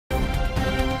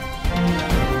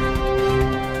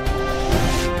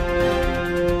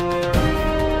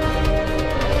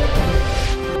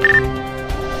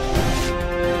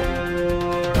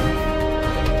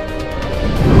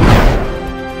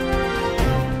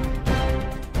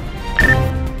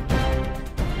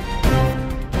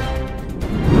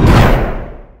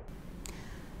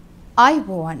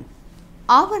ආයුබෝවන්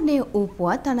ආවරණය වූ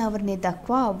පුවත් අනාවරණය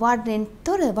දක්වා වාර්ණයෙන්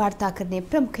තොර වාර්තාකරණයේ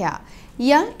ප්‍රමුඛයා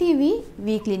YARLTV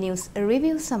weekly news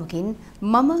review සමගින්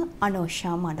මම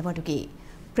අනෝෂා මඩවඩුගේ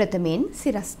ප්‍රථමයෙන්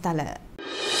සිරස්තල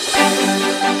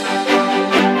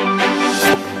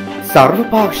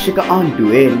සර්වපාක්ෂික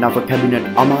ආණ්ඩුවේ නව කැබිනට්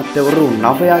අමාත්‍යවරු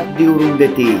 9ක් දිවුරුම්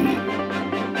දෙති.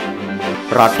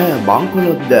 රට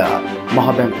බංකොලොත්ද මහ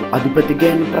බැංකු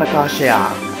අධිපතිගෙන්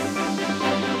ප්‍රකාශයක්.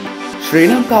 ශ්‍රී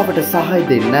ලංකාවට සහාය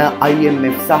දෙන්න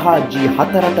IMF සහ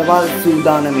G7 රටවල්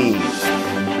සූදානමින්.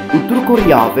 උතුරු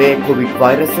කොරියාවේ කොවිඩ්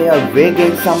වෛරසය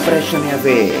වේගයෙන් සම්ප්‍රේෂණය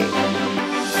වේ.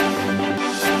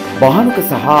 බහනුක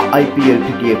සහ IPL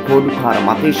පිටියේ කෝඩුකාර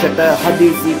මතේෂට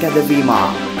හදිසි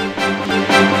කැදවීමක්.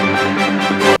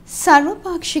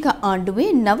 සර්වපාක්ෂික ආණ්ඩුවේ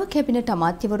නව කැබිනට්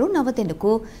අමාත්‍යවරු 9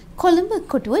 දෙනෙකු කොළඹ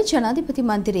කොටුව ජනාධිපති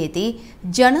මන්දිරයේදී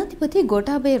ජනාධිපති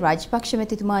ගෝඨාභය රාජපක්ෂ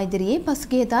මැතිතුමා ඉදිරියේ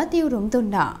පසුගියදා දිවුරුම්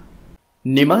දුන්නා.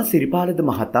 නිමල් සිරිපාලද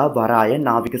මහතා වරාය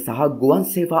නාවික සහ ගුවන්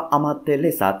සේවා අමාත්‍ය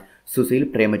ලෙසත් සුසිල්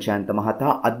ප්‍රේමචන්ත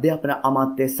මහතා අධ්‍යාපන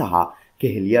අමාත්‍ය සහ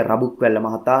කෙහෙලිය රබුක්වැල්ල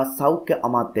මහතා සෞඛ්‍ය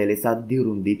අමාත්‍ය ලෙසත්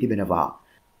දිවුරුම් දී තිබෙනවා.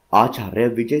 ආචාර්ය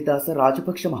විජේදාස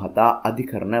රාජපක්ෂ මහතා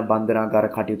අධිකරණ බන්ධනාගාර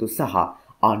කටයුතු සහ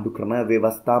ආණ්ඩුක්‍රම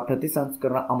ව්‍යවස්ථා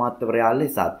ප්‍රතිසංස්කරණ අමාත්‍යවරයා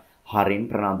ලෙසත් හරින්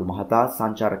ප්‍රනාන්දු මහතා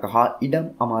සංචාරක හා ඉඩම්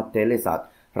අමාත්‍ය ලෙසත්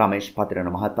රමේෂ් පතිරණ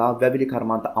මහතා වැවිලි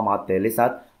කර්මාන්ත අමාත්‍ය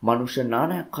ලෙසත් මනුෂ්‍ය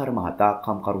නානයක්කාර මහතා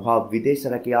කම්කරු හා විදේශ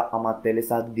රැකියා අමාත්‍ය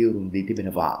ලෙසත් දිවුරුම් දී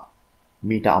තිබෙනවා.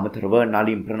 මීට අමතරව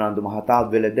නලින් ප්‍රනාන්දු මහතා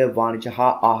වෙළඳ වාණිජ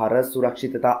හා ආහාර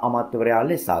සුරක්ෂිතතා අමාත්‍යවරයා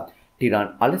ලෙසත්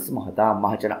ටිරන් අලස් මහතා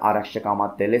මහජන ආරක්ෂක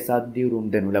අමාත්‍ය ලෙසත් දිවුරුම්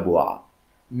දෙනු ලැබුවා.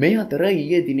 මේ අතර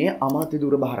ඊයේ දිනේ අමාත්‍ය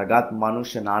දුර බහරගත්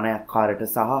මනුෂ්‍ය නානයක්කාරට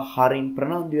සහ හරින්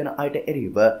ප්‍රනාන්දු වෙන අයට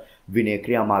එරෙහිව විනය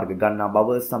ක්‍රියාමාර්ග ගන්නා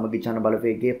බව සමගි ජන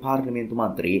බලවේගයේ පාර්ලිමේන්තු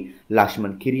මන්ත්‍රී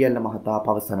ලක්ෂ්මන් කිරියල්ල මහතා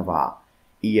පවසනවා.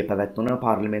 ඊයේ පැවැත්වුණ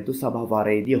පාර්ලිමේන්තු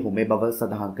සභාවාරයේදී ඔහු මේ බව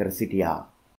සඳහන් කර සිටියා.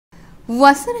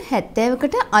 වසර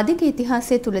 70කට අධික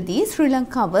ඉතිහාසය තුලදී ශ්‍රී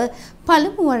ලංකාව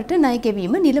පළමු වරට ණය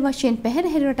ගෙවීම නිල වශයෙන්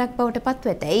පැහැරහැර රටක් බවට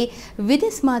පත්වතැයි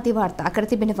විදේශ මාධ්‍ය වාර්තා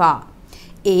කර තිබෙනවා.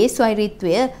 ඒ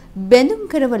ස්වෛරීත්වය බැඳුම්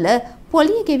කරවල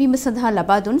පොලිය ගෙවීම සඳහා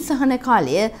ලබා දුන් සහන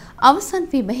කාලය අවසන්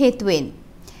වීම හේතුවෙන්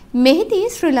මෙහිදී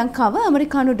ශ්‍රී ලංකාව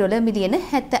ඇමරිකානු ඩොලර් මිලියන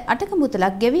 78ක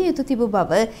මුදලක් ගෙවිය යුතු තිබූ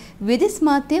බව විදේශ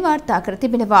මාධ්‍ය වාර්තා කර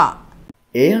තිබෙනවා.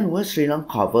 ඒ අනුව ශ්‍රී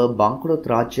ලංකාව බංකොලොත්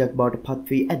රාජ්‍යයක් බවට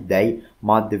පත් වී ඇද්දැයි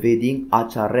මාධ්‍යවේදීන්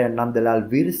ආචාර්ය නන්දලාල්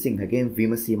වීරසිංහගෙන්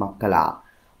විමසීමක් කළා.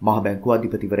 මහ බැංකුව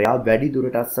අධිපතිවරයා වැඩි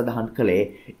දුරටත් සඳහන් කළේ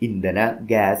ඉන්ධන,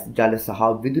 ගෑස්, ජල සහ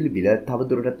විදුලි බිල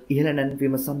තවදුරටත් ඉහළ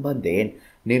නැංවීම සම්බන්ධයෙන්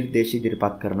නිර්දේශ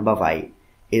ඉදිරිපත් කරන බවයි.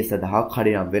 ඒ සඳහා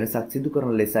කඩිනම් වෙනසක් සිදු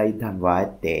කරන ලෙසයි දන්වා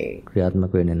ඇත්තේ.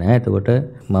 ක්‍රියාත්මක වෙන්නේ නැහැ. එතකොට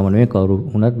මම නෙවෙයි කවුරු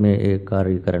වුණත් මේ ඒ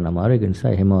කාර්ය කරන්න අමාරුයි. ඒ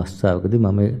නිසා එහෙම අවස්ථාවකදී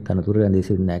මම තනතුර ඇඳී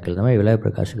සිටින්නේ නැහැ කියලා තමයි ඒ වෙලාවේ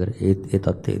ප්‍රකාශ කරේ. ඒ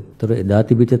තත්ත්වය. ඒතර එදා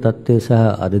තිබිච්ච තත්ත්වය සහ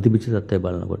අද තිබිච්ච තත්ත්වය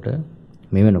බලනකොට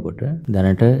මේ වෙනකොට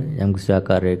දැනට යම්කිසි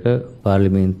ආකාරයක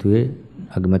පාර්ලිමේන්තුවේ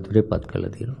අගමැතිවරයෙක් පත්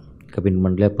කරලා තියෙනවා. කැබිනට්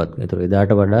මණ්ඩලයක් පත්. ඒතර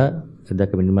එදාට වඩා එදා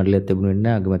කැබිනට් මණ්ඩලයක් තිබුණේ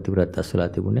නැහැ. අගමැතිවරයාත් අස්වලා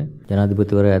තිබුණේ.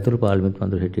 ජනාධිපතිවරයා ඇතුළු පාර්ලිමේන්තු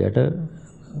මන්ත්‍රී හිටියට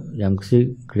යම්කිසි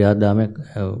ක්‍රියාදාමයක්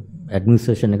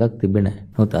ඇඩ්මිනිස්ට්‍රේෂන් එකක් තිබෙන්නේ නැහැ.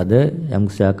 නමුත් අද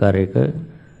යම්කිසි ආකාරයක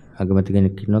අගමැති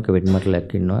කෙනෙක් ඉන්නවා, කැබිනට්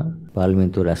මණ්ඩලයක් ඉන්නවා,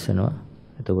 පාර්ලිමේන්තුව රැස් වෙනවා.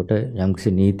 එතකොට යම්කිසි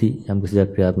නීති යම්කිසි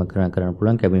දෙයක් ක්‍රියාත්මක කරන්න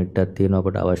පුළුවන් කැබිනට් එකක් තියෙනවා.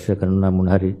 අපට අවශ්‍ය කරන මොන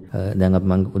හරි දැන් අපි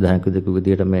මම උදාහරණයක්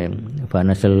විදිහට මේ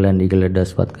ෆයිනෑන්ෂල් ඇන්ඩ් ලීගල්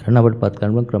ඇඩ්වයිස් පත් කරන අපිට පත්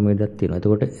කරන්න පුළුවන් ක්‍රමවේදයක් තියෙනවා.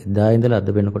 එතකොට එදා ඉඳලා අද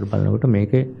වෙනකොට බලනකොට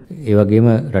මේකේ ඒ වගේම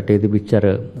රටේ තිබිච්ච අර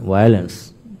වයලන්ස්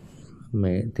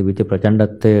මේ තිබිච්ච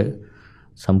ප්‍රචණ්ඩත්වය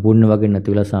සම්පූර්ණ වගේ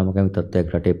නැති වෙලා සාමකාමී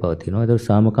තත්ත්වයක් රටේ පවතිනවා. ඒක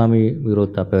සාමකාමී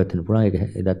විරෝධතා පැවැත්වෙන්න පුළුවන්. ඒක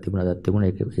එදත් තිබුණා අදත් තිබුණා.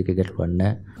 ඒක ගැටලුවක්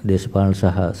නැහැ. දේශපාලන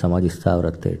සහ සමාජ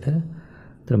ස්ථාවරත්වයට.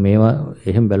 ඒතර මේවා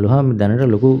එහෙම බැලුවාම දැනට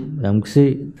ලොකු යම්කිසි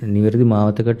නිවැරදි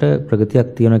මාවතකට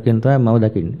ප්‍රගතියක් තියෙනවා කියන තමයි මම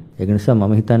දකින්නේ. ඒක නිසා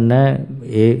මම හිතන්නේ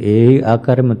ඒ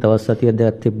ආකාරයෙන්ම තවත් සතියක්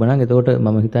දෙකක් තිබ්බනම් එතකොට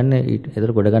මම හිතන්නේ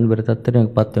ඒතර ගොඩ ගන්න බැරි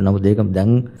තත්ත්වයකටපත් වෙනවා. මොකද ඒක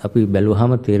දැන් අපි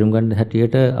බැලුවාම තේරුම් ගන්න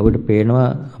හැටියට අපිට පේනවා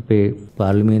අපේ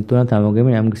පාර්ලිමේන්තුව තමගේම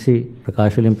යම්කිසි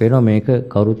ප්‍රකාශ වලින් පේනවා මේක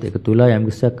කවුරුත් එකතු වෙලා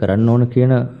යම්කිසියක් කරන්න ඕන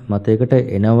කියන මතයකට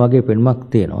එනවා වගේ පෙනුමක්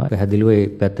තියෙනවා. පැහැදිලිව ඒ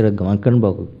පැත්තට ගමන් කරන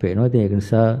බව පේනවා. ඉතින් ඒක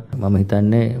නිසා මම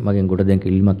හිතන්නේ මගෙන් ගොඩ දෙනෙක්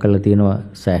ඉල්ලීමක් කරලා තියෙනවා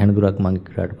සෑහෙන දුරක් මම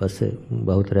කරාට පස්සේ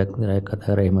බහුතරයක් නරක කතා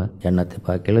කරා එහෙම යන්නත්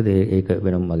එපා කියලා. ඒක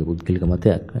වෙනම මගේ පුද්ගලික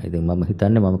මතයක්. ඉතින් මම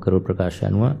හිතන්නේ මම කරපු ප්‍රකාශය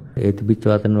අනුව ඒ තිබිච්ච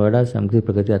වාතාවරණ වඩා සම්පූර්ණ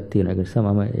ප්‍රගතියක් තියෙනවා. ඒ නිසා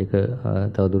මම ඒක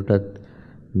තවදුරටත්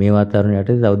මේ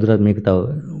වාතාවරණයට තවදුරටත් මේක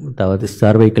තවත්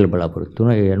ස්ථාර වෙයි කියලා බලාපොරොත්තු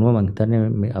වෙනවා. ඒ අනුව මම හිතන්නේ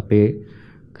මේ අපේ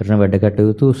කරන වැඩ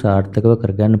කටයුතු සාර්ථකව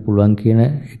කරගන්න පුළුවන් කියන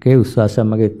එකේ විශ්වාසයක්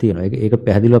මගේ තියෙනවා. ඒක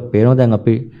පැහැදිලිව පේනවා. දැන්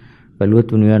අපි බැලුවොත්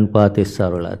උණු අනුපාතය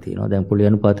ඉස්සාර වෙලා තියෙනවා. දැන් පොළි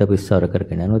අනුපාතය අපි ඉස්සාර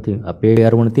කරගෙන යනවා. ඉතින් අපේ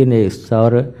අරමුණ තියෙන ඒ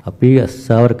ඉස්සාර අපි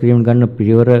ඉස්සාර කිරීම ගන්න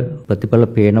පියවර ප්‍රතිඵල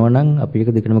පේනවා නම් අපි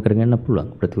ඒක දිගටම කරගෙන යන්න පුළුවන්.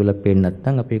 ප්‍රතිඵල පේන්නේ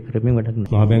නැත්නම් අපි ඒක කරමින් වැඩක්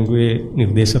නැහැ. මහා බැංකුවේ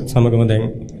නිර්දේශක සමගම දැන්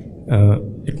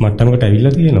එක් මට්ටමකට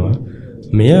ඇවිල්ලා තියෙනවා.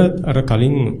 මෙය අර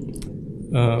කලින්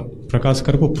ප්‍රකාශ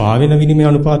කරපු පාවෙන විනිමය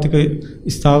අනුපාතික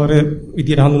ස්ථාවර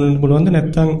විදියට හඳුන්වන්න පුළුවන්ද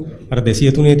නැත්නම් අර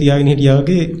 203 තියාගෙන හිටියා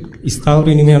වගේ ස්ථාවර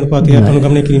විනිමය අනුපාතය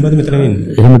අනුගමනය කිරීමද මෙතන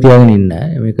වෙන්නේ? එහෙම තියාගෙන ඉන්නේ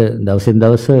නැහැ. මේක දවසින්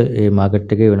දවස මේ මාකට්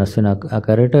එකේ වෙනස් වෙන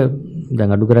ආකාරයට දැන්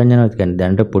අඩු කරගෙන යනවා. ඒ කියන්නේ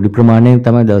දැනට පොඩි ප්‍රමාණයෙන්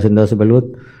තමයි දවසින් දවස බැලුවොත්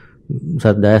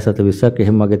 7,000-720ක්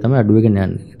එහෙම වගේ තමයි අඩු වෙගෙන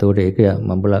යන්නේ. ඒතකොට ඒක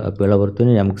මම අපි බලාපොරොත්තු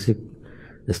වෙන්නේ යම්කිසි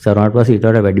ස්ථාරණාට පස්සේ ඊට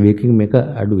වඩා වැඩි වේගකින් මේක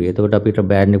අඩු වෙයි. එතකොට අපිට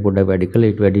බෑඩ් එක පොඩ්ඩක් වැඩි කළා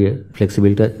ඊට වැඩි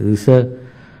ෆ්ලෙක්සිබිලිටි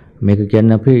මේක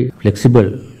කියන්නේ අපි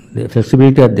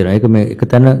ෆ්ලෙක්සිබිලිටියක් දෙනවා. ඒක මේ එක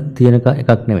තැන තියෙන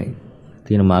එකක් නෙමෙයි.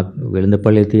 තියෙන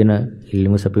වෙළඳපොලේ තියෙන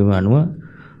ඉල්ලුම සැපීම අනුව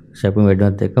සැපීම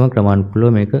වැඩිවත් එක්කම ක්‍රමානුකූලව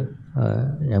මේක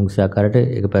යම්කිසි ආකාරයකට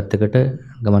එක පැත්තකට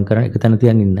ගමන් කරන එක තැන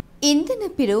තියන් ඉන්න. ඉන්ධන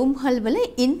පිරවුම්හල්වල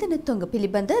ඉන්ධන තොඟ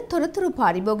පිළිබඳ තොරතුරු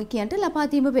පාරිභෝගිකයන්ට ලබා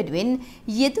දීම වෙනුවෙන්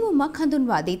යෙදුමක්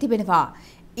හඳුන්වා දී තිබෙනවා.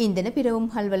 ඉන්ධන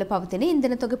පිරවුම්හල්වල පවතින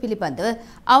ඉන්ධන තොග පිළිබඳව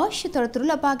අවශ්‍ය තොරතුරු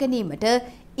ලබා ගැනීමට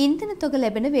ඉන්ධන තොග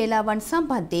ලැබෙන වේලාවන්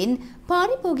සම්බන්ධයෙන්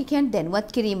පාරිභෝගිකයන් දැනුවත්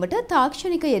කිරීමට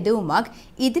තාක්ෂණික යෙදවුමක්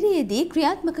ඉදිරියේදී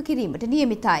ක්‍රියාත්මක කිරීමට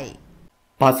නියමිතයි.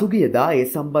 පසුගියදා ඒ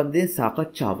සම්බන්ධයෙන්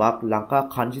සාකච්ඡාවක් ලංකා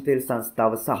ඛනිජ තෙල්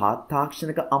සංස්ථාව සහ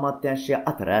තාක්ෂණික අමාත්‍යාංශය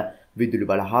අතර විදුලි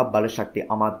බල හා බලශක්ති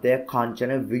අමාත්‍ය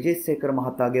කාංචන විජේසේකර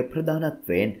මහතාගේ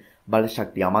ප්‍රධානත්වයෙන්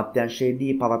බලශක්ති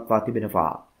අමාත්‍යාංශයේදී පවත්වා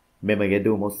තිබෙනවා. මෙම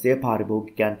යෙදවුම ඔස්සේ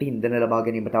පාරිභෝගිකයන්ට ඉන්ධන ලබා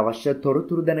ගැනීමට අවශ්‍ය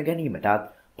තොරතුරු දැන ගැනීමටත්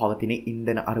පවතින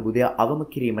ඉන්ධන අර්බුදය අවම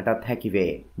කිරීමටත්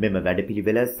හැකිවේ. මෙම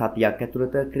වැඩපිළිවෙල සතියක්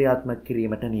ඇතුළත ක්‍රියාත්මක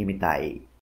කිරීමට නියමිතයි.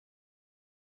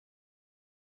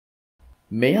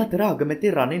 මේ අතර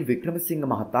අගමැති රනිල් වික්‍රමසිංහ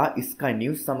මහතා ස්කයි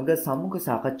නිවුස් සමග සම්මුඛ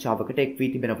සාකච්ඡාවකට එක්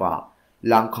වී තිබෙනවා.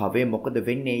 ලංකාවේ මොකද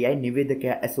වෙන්නේ යයි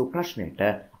නිවේදකයා ඇසූ ප්‍රශ්නයට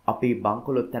අපි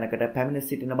බංකොලොත් තැනකට පැමිණ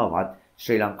සිටින බවත්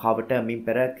ශ්‍රී ලංකාවට මින්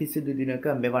පෙර කිසිදු දිනක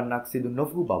මෙවන්නක් සිදු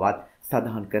නොවූ බවත්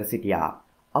සඳහන් කර සිටියා.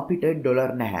 අපිට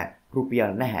ඩොලර් නැහැ,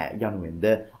 රුපියල් නැහැ යනුවෙන්ද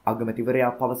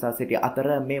අගමැතිවරයා පවසා සිටි අතර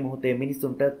මේ මොහොතේ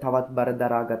මිනිසුන්ට තවත් බර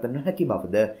දරාගත නොහැකි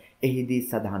බවද එහිදී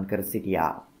සඳහන් කර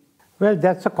සිටියා. Well,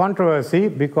 that's a controversy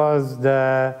because the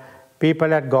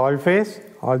people at Galface,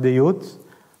 all the youths,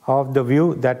 of the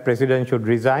view that President should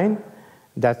resign.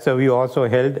 That's a view also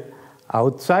held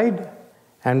outside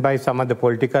and by some of the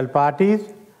political parties.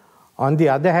 On the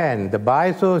other hand, the Bar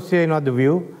Association of the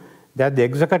view that the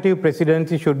executive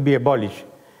presidency should be abolished.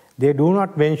 They do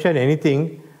not mention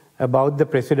anything about the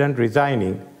president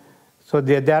resigning. So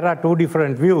there are two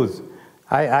different views.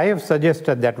 I have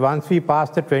suggested that once we pass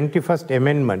the 21st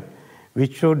Amendment,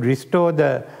 which should restore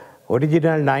the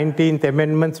original 19th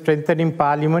Amendment, strengthening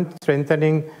Parliament,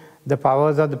 strengthening the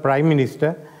powers of the Prime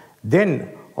Minister, then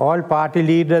all party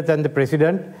leaders and the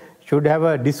President should have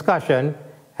a discussion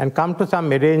and come to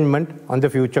some arrangement on the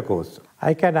future course.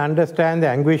 I can understand the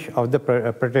anguish of the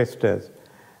protesters,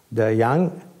 the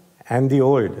young and the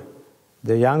old,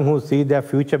 the young who see their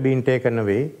future being taken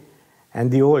away, and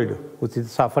the old who see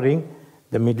suffering,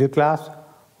 the middle class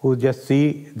who just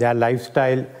see their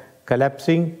lifestyle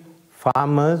collapsing,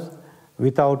 farmers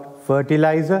without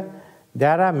fertilizer.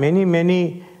 There are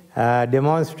many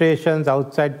demonstrations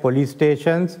outside police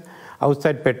stations,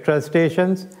 outside petrol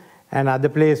stations and other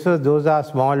places. Those are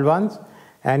small ones,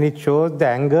 and it shows the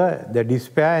anger, the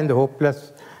despair and the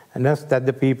hopelessness that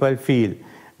the people feel.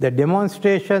 The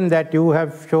demonstration that you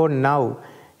have shown now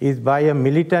is by a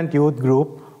militant youth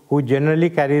group who generally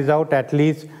carries out at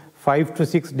least 5 to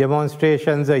 6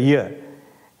 demonstrations a year.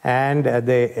 And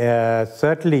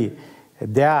certainly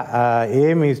their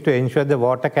aim is to ensure the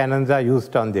water cannons are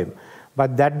used on them.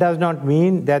 But that does not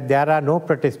mean that there are no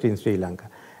protests in Sri Lanka.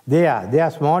 They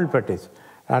are small protests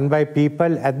run by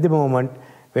people at the moment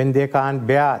when they can't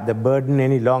bear the burden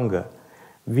any longer.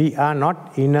 We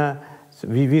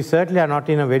certainly are not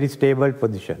in a very stable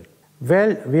position.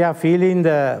 Well, we are feeling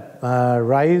the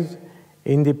rise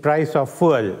in the price of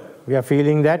fuel. We are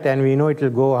feeling that, and we know it will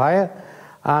go higher.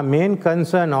 Our main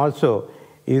concern also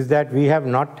is that we have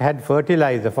not had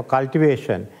fertilizer for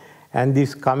cultivation, and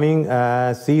this coming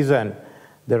season,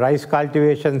 the rice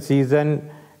cultivation season,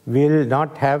 will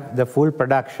not have the full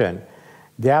production.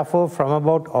 Therefore, from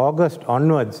about August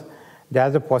onwards,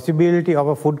 there's a possibility of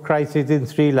a food crisis in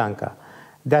Sri Lanka.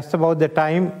 That's about the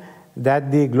time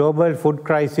that the global food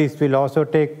crisis will also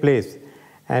take place,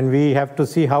 and we have to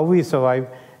see how we survive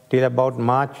till about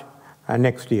March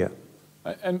next year.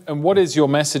 And what is your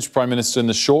message, Prime Minister, in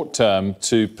the short term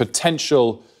to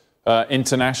potential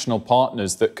international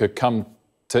partners that could come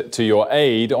to your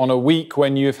aid on a week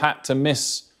when you've had to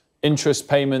miss interest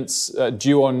payments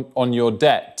due on your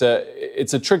debt.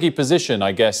 It's a tricky position,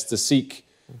 I guess, to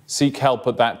seek help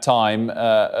at that time,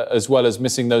 as well as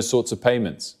missing those sorts of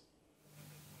payments.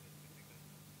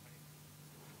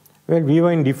 Well, we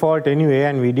were in default anyway,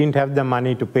 and we didn't have the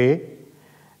money to pay.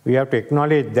 We have to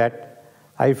acknowledge that.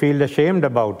 I feel ashamed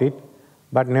about it,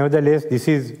 but nevertheless, this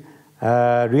is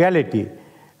reality.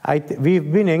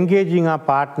 We've been engaging our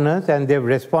partners, and they've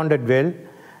responded well.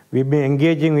 We've been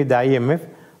engaging with the IMF,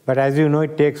 but as you know,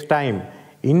 it takes time.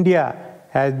 India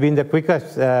has been the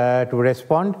quickest to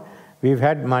respond. We've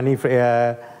had money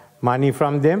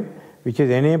from them, which has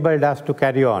enabled us to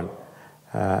carry on.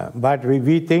 But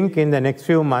we think in the next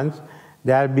few months,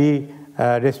 there will be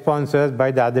responses by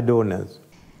the other donors.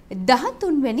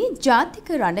 13වෙනි ජාතික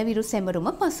රණවිරු සැමරුම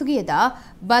පසුගියදා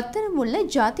බත්තරමුල්ල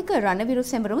ජාතික රණවිරු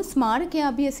සැමරුම ස්මාරකය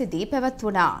අභියසදී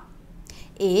පැවැත්වුණා.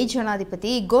 ඒ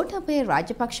ජනාධිපති ගෝඨාභය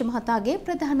රාජපක්ෂ මහතාගේ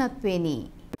ප්‍රධානත්වයෙනි.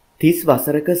 30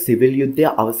 වසරක civil යුද්ධය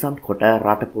අවසන් කොට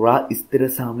රට පුරා ස්ථිර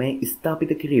සාමය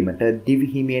ස්ථාපිත කිරීමට දිවි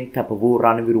හිමියෙන් කැප වූ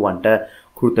රණවිරුවන්ට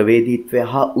කෘතවේදීත්වය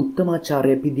හා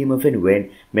උත්තමාචාරය පිදීම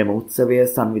වෙනුවෙන් මෙම උත්සවය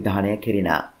සංවිධානය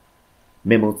කෙරිණ.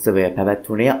 මෙම උත්සවය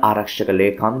පැවැත්වුණේ ආරක්ෂක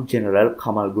ලේකම් ජෙනරල්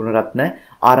කමල් ගුණරත්න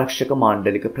ආරක්ෂක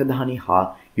මාණ්ඩලික ප්‍රධානී හා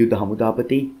යුද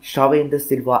හමුදාපති ශවේන්ද්‍ර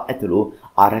සිල්වා ඇතුළු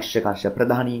ආරක්ෂක අංශ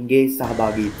ප්‍රධානීන්ගේ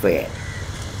සහභාගීත්වය.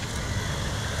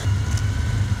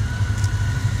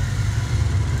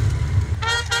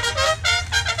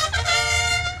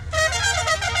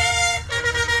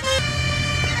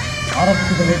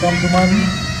 ආරක්ෂක ලේකම්තුමන්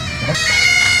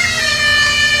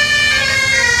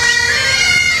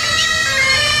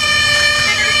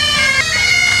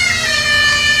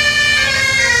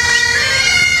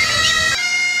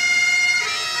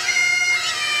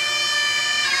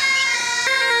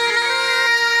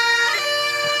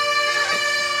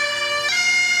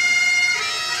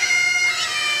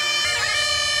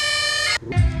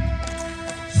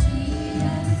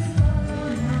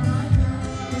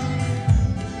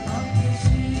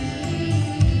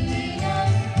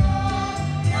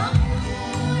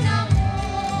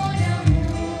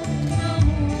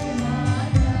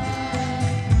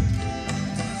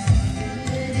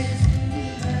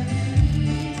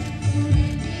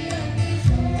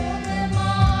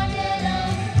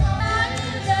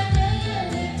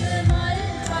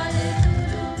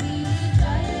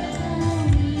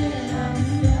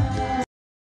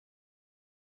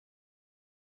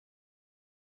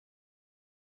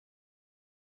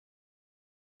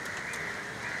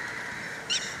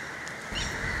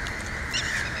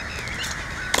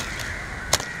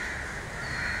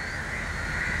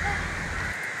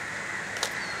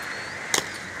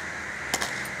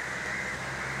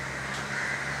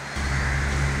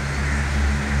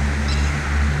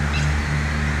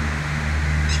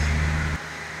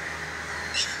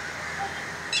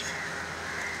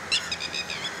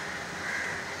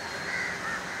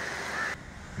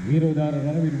වීරෝදාර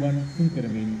රණවිරුවන් සිහි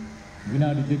කරමින්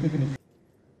විනාඩි 2ක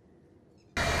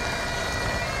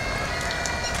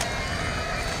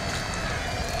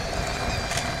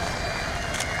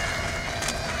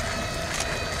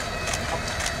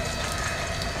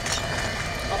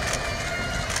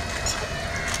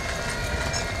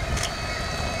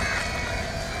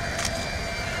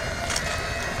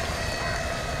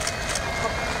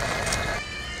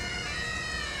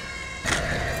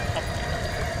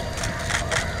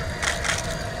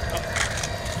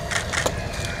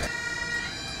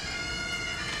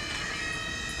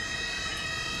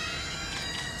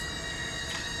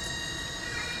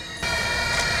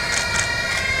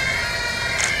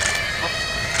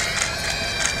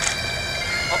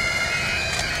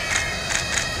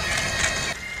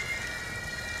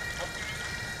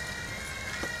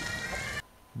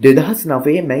දෙදහස්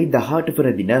 9 මැයි 18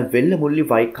 වන දින වෙල්ලමුල්ලි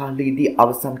වයිකාලේදී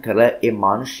අවසන් කළ ඒ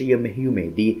මානුෂීය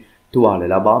මෙහෙයුමේදී තුවාල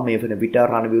ලබා මේ වන විට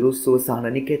රණවිරු සුවසහන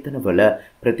නිකේතනවල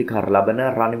ප්‍රතිකාර ලබන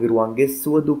රණවිරුවන්ගේ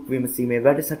සුව දුක් විමසීමේ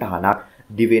වැඩසටහනක්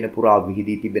දිවයින පුරා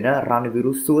විහිදී තිබෙන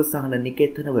රණවිරු සුවසහන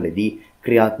නිකේතනවලදී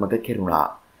ක්‍රියාත්මක කෙරුණා.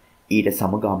 ඊට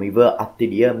සමගාමීව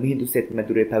අත්තිඩිය මිහිඳු සෙත්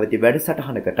මැදුරේ පැවති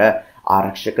වැඩසටහනකට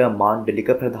ආරක්ෂක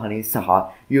මාණ්ඩලික ප්‍රධානී සහ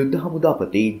යුද්ධ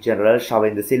හමුදාපති ජෙනරල්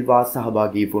ශවේන්ද්‍ර සිල්වා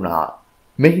සහභාගී වුණා.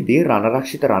 මෙහිදී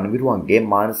රණරක්ෂිත රණවිරුවන්ගේ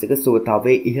මානසික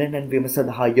සුවතාවයේ ඉහළ නැංවීම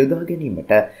සඳහා යොදා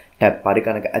ගැනීමට ටැප්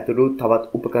පරිගණක ඇතුළු තවත්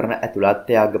උපකරණ ඇතුළත්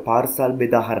ත්‍යාග පාර්සල්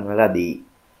බෙදා හරින ලදී.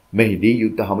 මෙහිදී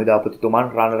යුද්ධ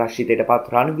හමුදාපතිතුමන් රණරක්ෂිතයට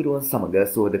පත් රණවිරුවන් සමග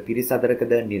සුවද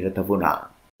පිරිසදරකද නිරත වුණා.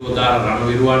 උදාර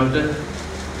රණවිරුවන්ට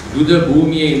යුද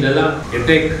භූමියේ ඉඳලා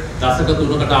එතෙක් දශක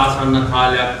 3කට ආසන්න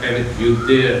කාලයක් පැවති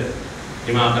යුද්ධය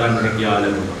හිමා කරන්න හැකියාව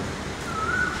ලැබුණා.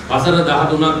 වසර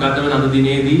 13ක් ගත වන අද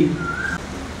දිනේදී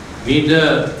මීට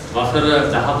වසර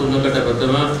 13කට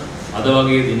ප්‍රථම අද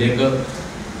වගේ දිනක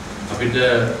අපිට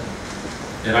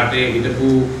රටේ හිටපු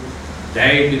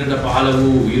දැයි දිනට පහළ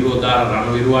වූ වීරෝදාර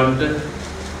රණවිරුවන්ට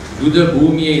යුද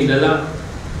භූමියේ ඉඳලා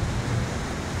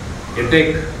එතෙක්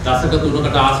දශක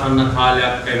 3කට ආසන්න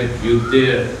කාලයක් පැවති යුද්ධය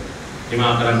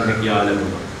හිමා කරන්න හැකියාව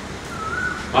ලැබුණා.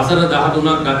 වසර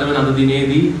 13ක් ගත වන අද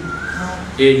දිනේදී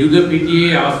ඒ යුද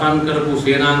පිටියේ අවසන් කරපු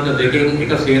සේනාංක දෙකෙන්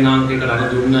එක සේනාංකයකට අණ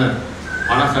දුන්න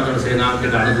 58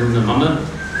 සේනාංකයකට අණ දුන්න මම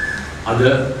අද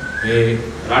මේ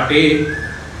රටේ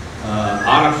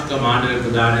ආරක්ෂක මානව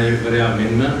ප්‍රධානීවරයා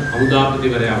මෙන්ම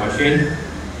හමුදාපතිවරයා වශයෙන්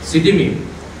සිටිමින්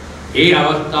ඒ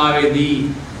අවස්ථාවේදී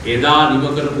එදා නිම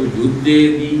කරපු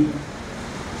යුද්ධයේදී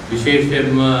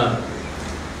විශේෂයෙන්ම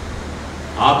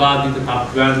ආබාධිත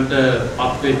තත්ත්වයන්ට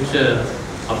පත්වෙච්ච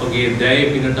අපගේ දැය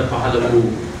පිනට පහළ වූ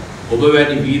ඔබ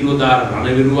වැනි වීරෝදාර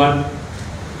රණවිරුවන්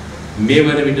මේ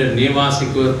වන විට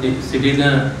නේවාසිකව සිටින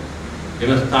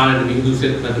එම ස්ථානයේ මිහිඳු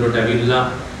සෙත් මැදුරට ඇවිල්ලා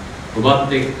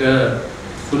ඔබත් එක්ක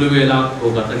සුළු වේලාවක්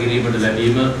ගත කිරීමට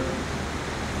ලැබීම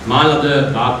මාලද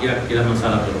භාග්‍යයක් කියලා මම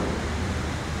සලකනවා.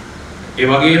 ඒ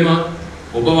වගේම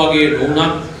ඔබ වගේ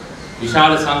නොඋනත්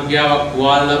විශාල සංඛ්‍යාවක්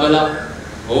තුවාල ලැබලා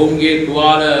ඔවුන්ගේ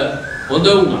තුවාල හොඳ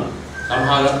වුණා.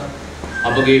 සමහර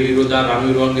අපගේ විරෝධා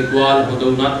රණවිරුවන්ගේ තුවාල හොඳ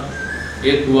වුණත්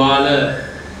ඒ තුවාල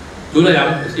තුල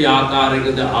යම් කිසි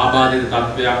ආකාරයකද ආබාධිත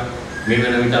තත්ත්වයක් මේ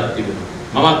වෙන විටත් තිබුණා.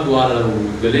 මමත් තුවාල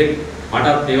ලැබුණේ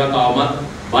මටත් ඒව තවමත්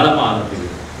බලපාලා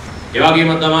තිබුණා. ඒ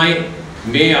වගේම තමයි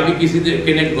මේ අපි කිසි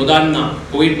කෙනෙක් නොදන්න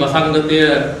කොවිඩ් වසංගතය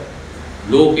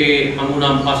ලෝකේ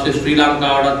හමුනම් පස්සේ ශ්‍රී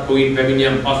ලංකාවටත් කොවිඩ්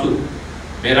පැමිණියන් පසු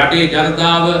මේ රටේ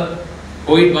ජනතාව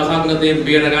කොවිඩ් වසංගතයෙන්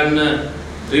බේරගන්න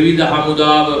ත්‍රිවිධ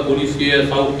හමුදාව පොලිසිය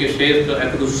සෞඛ්‍ය ක්ෂේත්‍ර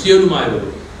ඇතුළු සියලුම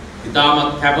අයවලු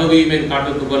ඉතාමත් කැපවීමෙන්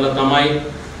කටයුතු කළා තමයි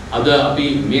අද අපි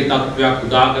මේ තත්ත්වයක්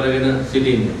උදා කරගෙන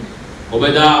සිටින්නේ. ඔබ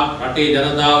එදා රටේ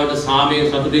ජනතාවට සාමයෙන්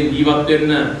සතුටින් ජීවත්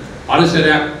වෙන්න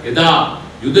පරිසරයක් එදා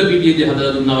යුද පිටියේදී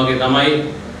හදලා දුන්නා වගේ තමයි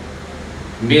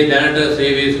මේ දැනට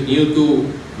සේවයේ නියුතු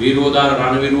වීරෝදාර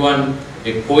රණවිරුවන්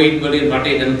ඒ කොවිඩ් වලින්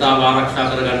රටේ ජනතාව ආරක්ෂා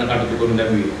කරගන්න කටයුතු කරන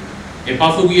ලැබුවේ. ඒ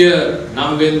පසුගිය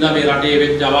 9 වෙනිදා මේ රටේ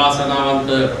වෙච්ච අවාසනාවන්ත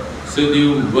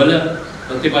සිදුවීම් වල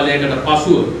ප්‍රතිඵලයකට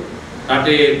පසුව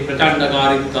රටේ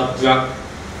ප්‍රචණ්ඩකාරී තත්ත්වයක්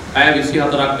පැය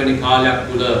 24ක් වැනි කාලයක්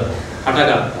තුල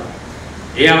හටගත්තා.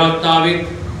 ඒ අවස්ථාවේ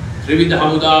ත්‍රිවිධ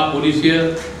හමුදා පොලිසිය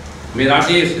මේ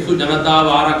රටේ සිසු ජනතාව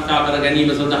ආරක්ෂා කර ගැනීම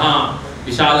සඳහා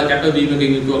විශාල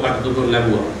කැපවීමකින් යුතුව කටයුතු කරන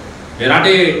ලැබුවා. මේ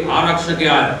රටේ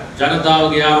ආරක්ෂකයා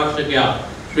ජනතාවගේ ආරක්ෂකයා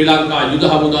ශ්‍රී ලංකා යුද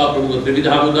හමුදා ප්‍රමුඛ ත්‍රිවිධ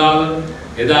හමුදාව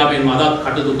එදා මේ මදත්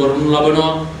කටයුතු කරනු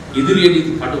ලබනවා. ඉදිරියේදී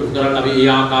කටයුතු කරන්න අපි ඒ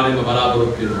ආකාරයෙන්ම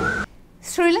බලාපොරොත්තු වෙනවා.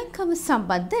 ශ්‍රී ලංකාව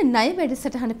සම්බන්ධ ණය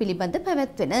වැඩසටහන පිළිබඳ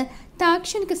පැවැත්වෙන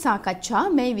තාක්ෂණික සාකච්ඡා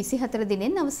මේ 24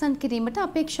 දිනෙන් අවසන් කිරීමට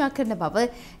අපේක්ෂා කරන බව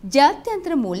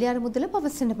ජාත්‍යන්තර මූල්‍ය අරමුදල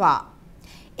පවසනවා.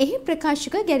 එහි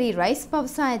ප්‍රකාශක ගැරි රයිස්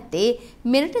පවසා ඇත්තේ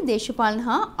මෙරට දේශපාලන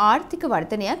හා ආර්ථික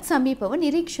වර්ධනයක් සමීපව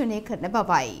නිරීක්ෂණය කරන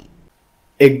බවයි.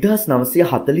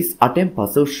 1948න්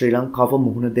පසු ශ්‍රී ලංකාව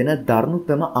මුහුණ දෙන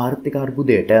දරුණුතම ආර්ථික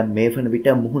අර්බුදයට මේ වන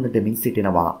විට මුහුණ දෙමින්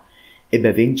සිටිනවා.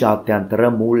 එබැවින් ජාත්‍යන්තර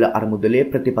මූල්‍ය අරමුදලේ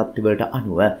ප්‍රතිපත්තිවලට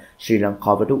අනුව ශ්‍රී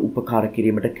ලංකාවට උපකාර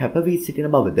කිරීමට කැප වී සිටින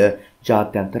බවද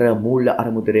ජාත්‍යන්තර මූල්‍ය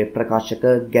අරමුදලේ ප්‍රකාශක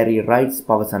ගැරි රයිස්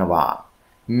පවසනවා.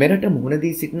 මෙරට මුහුණ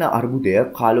දී සිටින අර්බුදය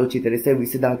කාලෝචිත ලෙස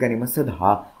විසඳා ගැනීම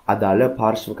සඳහා අදාළ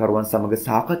පාර්ශ්වකරුවන් සමග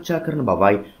සාකච්ඡා කරන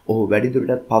බවයි ඔහු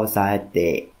වැඩිදුරටත් පවසා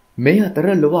ඇත්තේ. මේ අතර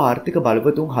ලොව ආර්ථික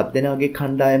බලවතුන් 7 දෙනාගේ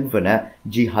කණ්ඩායම වන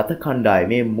G7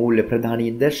 කණ්ඩායමේ මූල්‍ය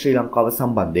ප්‍රධානීන්ද ශ්‍රී ලංකාව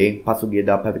සම්බන්ධයෙන්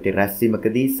පසුගියදා පැවති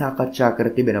රැස්වීමකදී සාකච්ඡා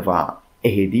කර තිබෙනවා.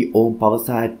 එහිදී ඔවුන්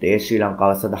පවසා ඇත්තේ ශ්‍රී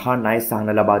ලංකාව සඳහා ණය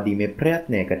සහන ලබා දීමේ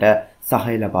ප්‍රයත්නයකට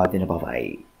සහාය ලබා දෙන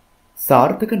බවයි.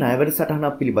 සාර්ථක ණය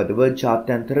වැඩසටහනක් පිළිබඳව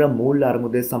ජාත්‍යන්තර මූල්‍ය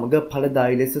අරමුදල සමග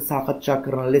ඵලදායී ලෙස සාකච්ඡා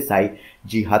කරන ලෙසයි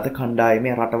G7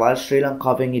 කණ්ඩායමේ රටවල් ශ්‍රී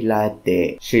ලංකාවෙන් ඉල්ලා ඇත්තේ.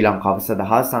 ශ්‍රී ලංකාව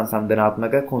සඳහා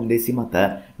සංසන්දනාත්මක කොන්දේසි මත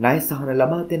ණය සහන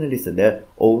ලබා දෙන ලෙසද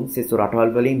ඔවුන් සෙසු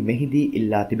රටවල් වලින් මෙහිදී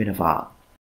ඉල්ලා තිබෙනවා.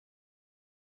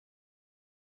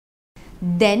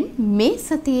 දැන් මේ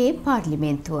සතියේ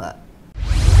පාර්ලිමේන්තුව.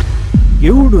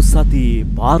 ගෙවුණු සතියේ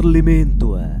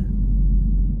පාර්ලිමේන්තුව.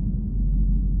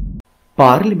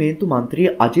 පාර්ලිමේන්තු මන්ත්‍රී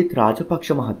අජිත්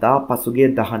රාජපක්ෂ මහතා පසුගිය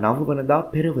 19 වනදා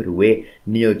පෙරවරුවේ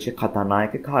නියෝජ්‍ය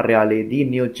කතානායක කාර්යාලයේදී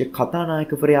නියෝජ්‍ය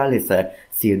කතානායකවරයා ලෙස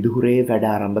සිය දුහුරේ වැඩ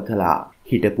ආරම්භ කළා.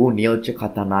 හිටපු නියෝජ්‍ය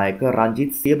කතානායක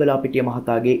රංජිත් සියබලාපිටිය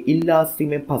මහතාගේ ඉල්ලා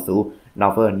සිටීමෙන් පසු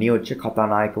නව නියෝජ්‍ය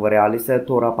කතානායකවරයා ලෙස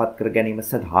තෝරාපත් කර ගැනීම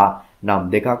සඳහා නම්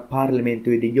දෙකක්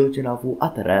පාර්ලිමේන්තුවේදී යෝජනා වූ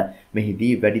අතර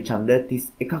මෙහිදී වැඩි ඡන්ද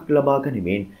 31ක් ලබා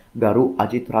ගැනීමෙන් ගරු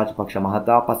අජිත් රාජපක්ෂ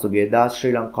මහතා පසුගියදා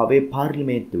ශ්‍රී ලංකාවේ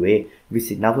පාර්ලිමේන්තුවේ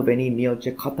 29 වෙනි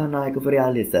නියෝජ්‍ය කතානායකවරයා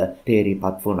ලෙස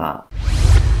තේරීපත් වුණා.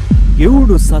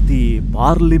 ගෙවුණු සතියේ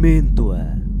පාර්ලිමේන්තුව.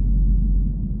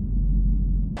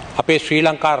 අපේ ශ්‍රී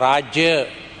ලංකා රාජ්‍ය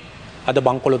අද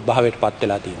බංකොලොත් භාවයට පත්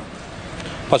වෙලා තියෙනවා.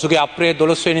 පසුගිය අප්‍රේල්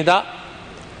 12 වෙනිදා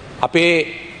අපේ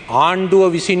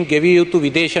ආණ්ඩුව විසින් ගෙවිය යුතු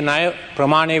විදේශ ණය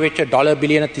ප්‍රමාණය වෙච්ච ඩොලර්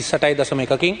බිලියන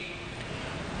 38.1කින්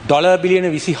ඩොලර් බිලියන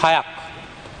 26ක්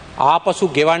ආපසු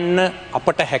ගෙවන්න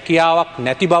අපට හැකියාවක්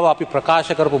නැති බව අපි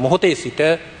ප්‍රකාශ කරපු මොහොතේ සිට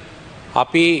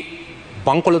අපි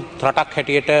බංකොලොත් රටක්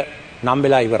හැටියට නම්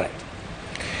වෙලා ඉවරයි.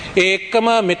 ඒ එක්කම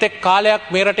මෙතෙක්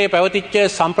කාලයක් මේ රටේ පැවතිච්ච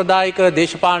සම්ප්‍රදායික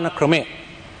දේශපාලන ක්‍රමය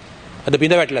අද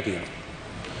බිඳ වැටිලා තියෙනවා.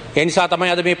 ඒ නිසා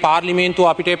තමයි අද මේ පාර්ලිමේන්තුව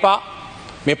අපිට එපා,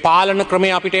 මේ පාලන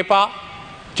ක්‍රමය අපිට එපා,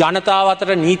 ජනතාව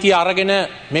අතර නීතිය අරගෙන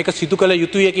මේක සිදු කළ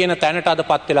යුතුය කියන තැනට අද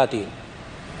පත් වෙලා තියෙනවා.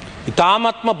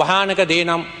 ඉතාමත්ම භයානක දේ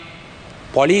නම්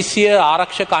පොලිසිය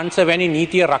ආරක්ෂක අංශ වැනි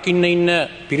නීතිය රකින්න ඉන්න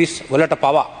පිරිස් වලට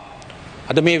පවා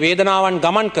අද මේ වේදනාවන්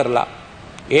ගමන් කරලා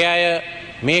ඒ අය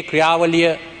මේ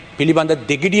ක්‍රියාවලිය පිළිබඳ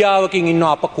දෙගිඩියාවකින් ඉන්න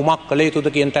අප කුමක් කළ යුතුද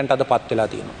කියන තැනට අද පත් වෙලා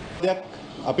තියෙනවා.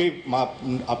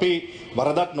 අපි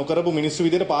වරදක් නොකරපු මිනිස්සු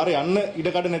විදිහට පාරේ යන්න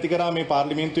ඉඩකඩ නැති කරා මේ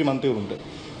පාර්ලිමේන්තුවේ මන්ත්‍රීවරුන්ට.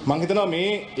 මම හිතනවා මේ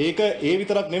ඒක ඒ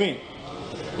විතරක් නෙමෙයි.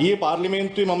 ඊයේ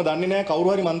පාර්ලිමේන්තුවේ මම දන්නේ නැහැ කවුරු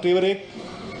හරි මන්ත්‍රීවරයෙක්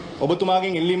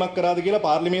ඔබතුමාගෙන් ඉල්ලීමක් කරාද කියලා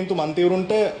පාර්ලිමේන්තු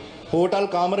මන්ත්‍රීවරුන්ට හෝටල්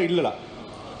කාමර ඉල්ලලා.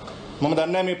 මම දන්නේ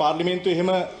නැහැ මේ පාර්ලිමේන්තුවේ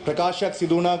එහෙම ප්‍රකාශයක්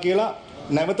සිදු වුණා කියලා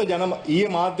නැවත ඊයේ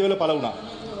මාධ්‍යවල පළ වුණා.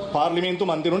 පාර්ලිමේන්තු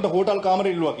මන්ත්‍රීවරුන්ට හෝටල් කාමර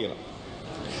ඉල්ලුවා කියලා.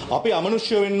 අපි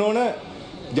අමනුෂ්‍ය වෙන්න ඕන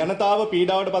ජනතාව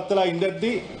පීඩාවට පත් වෙලා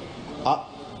ඉඳද්දී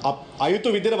අයුතු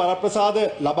විදිහට වරප්‍රසාද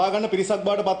ලබා ගන්න පිරිසක්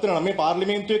බවට පත් වෙනවා. මේ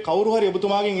පාර්ලිමේන්තුවේ කවුරු හරි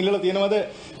ඔබතුමාගෙන් ඉල්ලලා තියෙනවද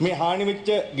මේ හානි වෙච්ච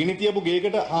ගිනි තියපු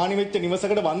ගේකට හානි වෙච්ච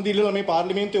නිවසකට වන්දි ඉල්ලලා මේ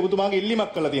පාර්ලිමේන්තුවේ ඔබතුමාගේ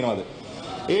ඉල්ලීමක් කළා තියෙනවද?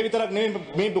 ඒ විතරක් නෙමෙයි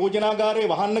මේ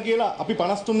භෝජනාගාරයේ වහන්න කියලා අපි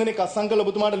 53 දෙනෙක් අස්සම් කළ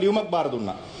ඔබතුමාට ලියුමක් බාර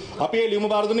දුන්නා. අපි ඒ ලියුම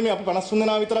බාර දුන්නේ මේ අපි 53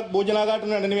 දෙනා විතරක්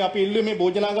භෝජනාගාරයට නෙමෙයි අපි ඉල්ලුවේ මේ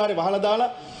භෝජනාගාරේ වහලා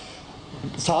දාලා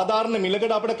සාධාරණ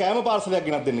මිලකට අපිට කෑම පාර්සලයක්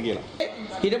ගෙනත් දෙන්න කියලා.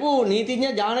 හිටපු නීතිඥ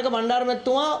ජානක බණ්ඩාර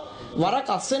මැතිතුමා වරක්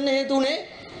අස්සෙන්න හේතු උනේ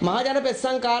මහජන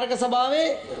පෙස්සන් කාරක සභාවේ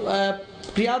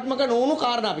ක්‍රියාත්මක නොවුණු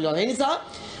කාරණා පිළිබඳව. ඒ නිසා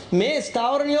මේ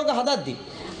ස්ථාවර නියෝග හදද්දී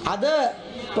අද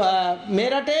මේ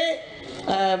රටේ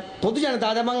පොදු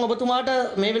ජනතාව දැන් මම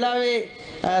ඔබතුමාට මේ වෙලාවේ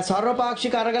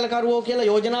සර්වපාක්ෂික අරගලකරුවෝ කියලා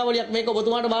යෝජනාවලියක් මේක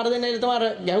ඔබතුමාට බාර දෙන්න ඉතින් තමයි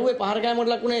ගැහුවේ පහර කෑමකට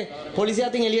ලකුණේ පොලිසිය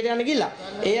අතින් එළියට යන්න ගිහිල්ලා.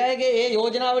 ඒ අයගේ ඒ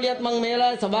යෝජනාවලියත් මම මේ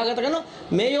වෙලාවේ සභාගත කරනවා.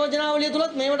 මේ යෝජනාවලිය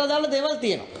තුලත් මේවට අදාළ දේවල්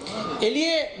තියෙනවා.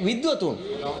 එළියේ විද්වතුන්,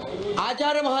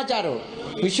 ආචාර්ය මහාචාර්යවරු,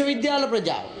 විශ්වවිද්‍යාල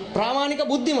ප්‍රජාව, ප්‍රාමාණික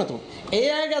බුද්ධිමතුන් ඒ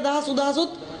අයගේ අදහස්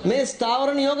උදහසුත් මේ ස්ථාවර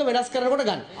නියෝග වෙනස් කරනකොට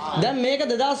ගන්න. දැන් මේක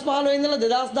 2015 ඉඳලා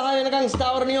 2010 වෙනකන්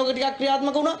ස්ථාවර නියෝග ටිකක්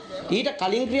ක්‍රියාත්මක වුණා. ඊට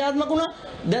කලින් ක්‍රියාත්මක වුණා.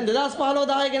 දැන් 2015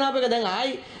 10 ගෙනාපු එක දැන්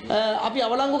ආයි අපි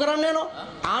අවලංගු කරන්න යනවා.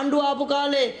 ආණ්ඩුව ආපු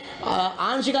කාලේ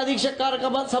ආංශික අධීක්ෂකකාරක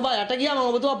සභාව යට ගියා. මම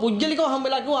ඔබතුමා පුජ්‍යලිකව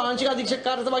හම්බෙලා කිව්වා ආංශික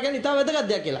අධීක්ෂකකාරක සභාව කියන්නේ ඉතාල වැදගත්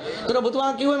දෙයක් කියලා. ඒතර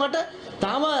ඔබතුමා කිව්වේ මට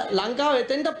තාම ලංකාව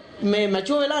එතෙන්ට මේ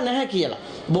මැචුව වෙලා නැහැ කියලා.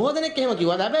 බොහෝ දෙනෙක් එහෙම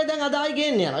කිව්වා. හැබැයි දැන් අද ආයි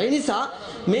ගේන්න යනවා. ඒ නිසා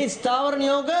මේ ස්ථාවර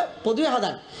නියෝග පොදුවේ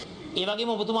හදන්න. ඒ වගේම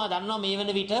ඔබතුමා දන්නවා මේ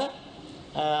වන විට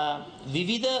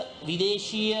විවිධ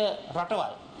විදේශීය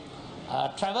රටවල්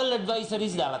travel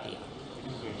advisories දාලා තියෙනවා.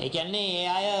 ඒ කියන්නේ ඒ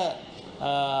අය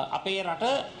අපේ රට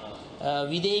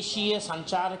විදේශීය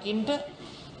සංචාරකින්ට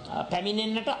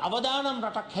පැමිණෙන්නට අවදානම්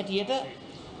රටක් හැටියට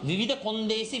විවිධ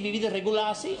කොන්දේසි විවිධ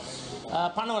රෙගුලාසි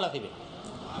පනවලා තිබෙනවා.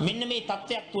 මෙන්න මේ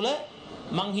තත්ත්වයක් තුල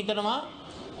මම හිතනවා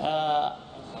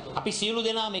අපි සියලු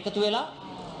දෙනාම එකතු වෙලා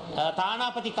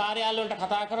තානාපති කාර්යාලය වලට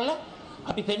කතා කරලා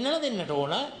අපි පෙන්වලා දෙන්නට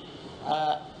ඕන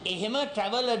එහෙම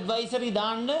travel advisory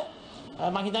දාන්න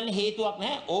මම හිතන්නේ හේතුවක්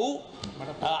නැහැ. ඔව්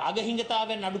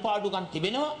අගහිඟතාවෙන් අඩුපාඩුකම්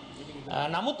තිබෙනවා.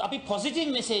 නමුත් අපි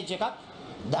positive message එකක්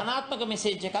ධනාත්මක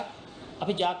message එකක්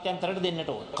අපි ජාත්‍යන්තරයට දෙන්නට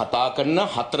ඕන. කතා කරන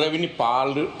 4 වෙනි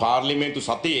පාර්ලිමේන්තු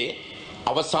සතියේ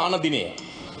අවසාන දිනය.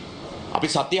 අපි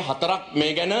සතිය 4ක්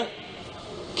මේ ගැන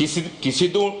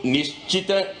කිසිදු නිශ්චිත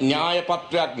න්‍යාය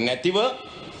පත්‍රයක් නැතිව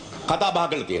කතා බහ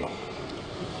කරලා තියෙනවා.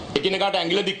 එකිනෙකාට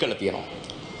ඇඟිල්ල දික් කරලා තියෙනවා.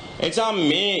 ඒ නිසා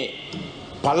මේ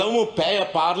පළමු පැය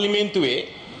පාර්ලිමේන්තුවේ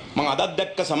මම අදත්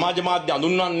දැක්ක සමාජ මාධ්‍ය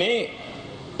අඳුන්වන්නේ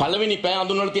පළවෙනි පැය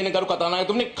අඳුන්වලා තියෙන කරු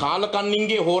කතානායකතුමනේ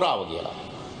කාලකන්නින්ගේ හෝරාව කියලා.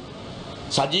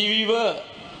 සජීවීව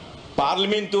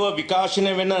පාර්ලිමේන්තුව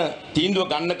විකාශනය වෙන තීන්දුව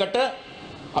ගන්නකට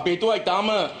අපි හිතුවා ඊටාම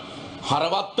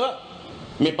හරවත්ව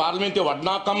මේ පාර්ලිමේන්තුවේ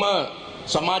වටිනාකම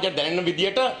සමාජයට දැනෙන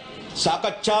විදියට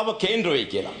සාකච්ඡාව කේන්ද්‍ර වෙයි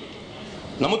කියලා.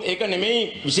 නමුත් ඒක නෙමෙයි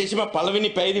විශේෂයෙන්ම පළවෙනි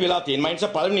පැයේදී වෙලා තියෙන්නේ. මම නිසා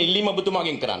පළවෙනි ඉල්ලීම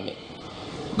ඔබතුමාගෙන් කරන්නේ.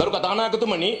 ගරු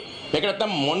කතානායකතුමනි මේක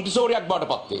නැත්තම් මොන්ටිසෝරියක් බවට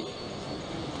පත් වෙයි.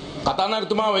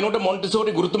 කතානායකතුමා වෙනුවට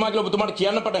මොන්ටිසෝරි ගුරුතුමා කියලා ඔබතුමාට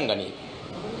කියන්න පටන් ගනී.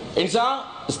 ඒ නිසා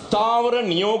ස්ථාවර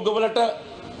නියෝගවලට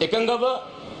එකඟව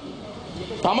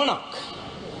පමණක්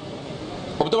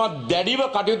ඔබතුමා දැඩිව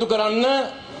කටයුතු කරන්න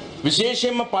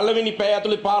විශේෂයෙන්ම පළවෙනි පැය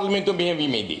ඇතුළේ පාර්ලිමේන්තුව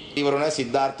මෙහෙයවීමේදී ඉවරුණ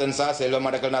සිද්ධාර්ථන් සහ සෙල්ව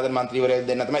මඩකල්නාදන් මන්ත්‍රීවරයෙක්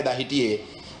දෙන්න තමයි දා හිටියේ.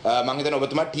 මම හිතනවා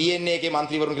ඔබතුමා TNA එකේ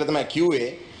മന്ത്രിවරුන් කියලා තමයි කිව්වේ.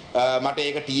 මට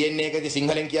ඒක TNA එකදී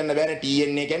සිංහලෙන් කියන්න බෑනේ.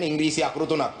 TNA කියන්නේ ඉංග්‍රීසි අකුරු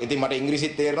තුනක්. ඉතින් මට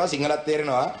ඉංග්‍රීසිත් තේරෙනවා සිංහලත්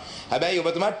තේරෙනවා. හැබැයි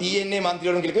ඔබතුමා TNA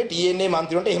മന്ത്രിවරුන් කියලා කිව්වේ TNA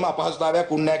മന്ത്രിවරුන්ට එහෙම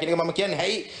අපහසුතාවයක් උන්නේ නැහැ කියන එක මම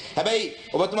කියන්නේ. හැබැයි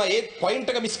ඔබතුමා ඒ පොයින්ට්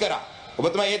එක මිස් කරා.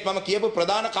 ඔබතුමා ඒත් මම කියපු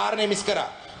ප්‍රධාන කාරණේ මිස් කරා.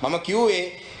 මම කිව්වේ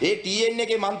ඒ TNA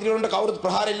එකේ മന്ത്രിවරුන්ට කවුරුත්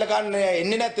ප්‍රහාර එල්ල ගන්න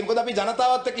එන්නේ නැත්තේ මොකද අපි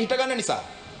ජනතාවත් එක්ක හිට ගන්න නිසා.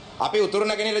 අපි උතුරු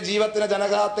නැගෙනහිර ජීවත් වෙන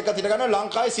ජනතාවත් එක්ක හිට ගන්නවා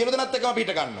ලංකාවේ සියලු දෙනාත් එක්කම අපි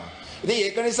හිට ගන්නවා. ඉතින්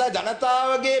ඒක නිසා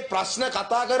ජනතාවගේ ප්‍රශ්න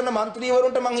කතා කරන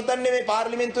മന്ത്രിවරුන්ට මම හිතන්නේ මේ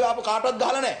පාර්ලිමේන්තුවේ ආපු කාටවත්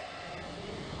ගහලා නැහැ.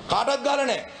 කාටවත් ගහලා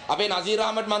නැහැ. අපේ නසීර්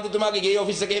අහමඩ් මන්ත්‍රීතුමාගේ ගේ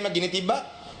ඔෆිස් එකේ එහෙම ගිනි තිබ්බා.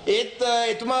 ඒත්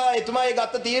එතුමා ඒ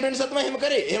ගත්ත තීරණය නිසා තමයි එහෙම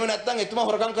කරේ. එහෙම නැත්නම් එතුමා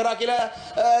හොරකම් කරා කියලා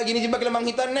ගිනි තිබ්බා කියලා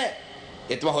මම හිතන්නේ නැහැ.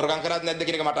 එතුමා හොරකම් කරාද නැද්ද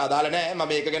කියන එක මට අදාළ නැහැ. මම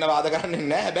මේක ගැන වාද කරන්නේ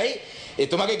නැහැ. හැබැයි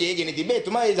එතුමාගේ ගේ ගෙනි තිබ්බේ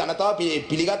එතුමා ඒ ජනතාව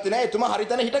පිළිගත්තේ නැහැ. එතුමා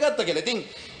හරිතන හිටගත්තා කියලා. ඉතින්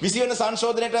 20 වෙනි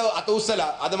සංශෝධනයට අත උස්සලා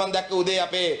අද මම දැක්ක උදේ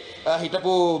අපේ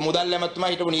හිටපු මුදල් ඇමතුමා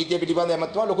හිටපු නීතිය පිටිපන්ද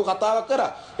ඇමතුමා ලොකු කතාවක්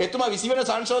කරා. එතුමා 20 වෙනි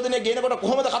සංශෝධනය ගේනකොට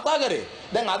කොහොමද කතා කරේ?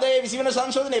 දැන් අද මේ 20 වෙනි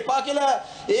සංශෝධනය එපා කියලා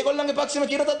ඒගොල්ලන්ගේ පක්ෂෙම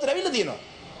කියන තත්ත්වයට ඇවිල්ලා තියෙනවා.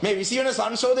 මේ 20 වෙනි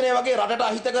සංශෝධනය වගේ රටට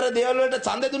අහිතකර දේවල් වලට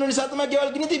ඡන්දය දුන්න නිසා තමයි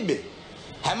ගෙවල් ගිනි තිබ්බේ.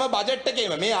 හැම බජට්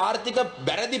එකේම මේ ආර්ථික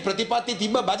බැරදි ප්‍රතිපත්ති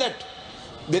තිබ්බ බජට්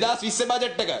 2020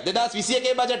 බජට් එක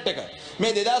 2021 බජට් එක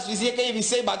මේ 2021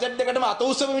 20 බජට් එකටම අත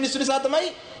උස්සපු මිනිස්සු නිසා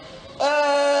තමයි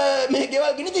මේ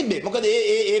ගෙවල් ගිනි තිබ්බේ. මොකද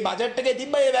ඒ බජට් එකේ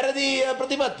තිබ්බ ඒ වැරදි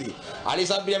ප්‍රතිපත්ති. අලි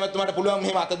සබ්රි ඇමතුමාට පුළුවන්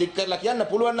මෙහෙම අත දික් කරලා කියන්න.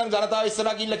 පුළුවන් නම් ජනතාව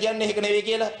ඉස්සරහා ගිහිල්ලා කියන්නේ ඒක නෙවෙයි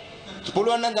කියලා.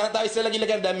 පුළුවන් නම් ජනතාව ඉස්සරහා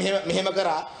ගිහිල්ලා කියන්නේ දැන් මෙහෙම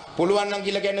කරා. පුළුවන් නම්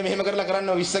කියලා කියන්නේ මෙහෙම කරලා කරන්න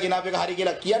 20 ගෙනාපු එක හරි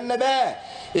කියලා කියන්න බෑ.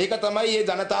 ඒක තමයි මේ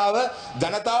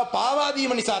ජනතාව පාවා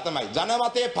දීම නිසා තමයි.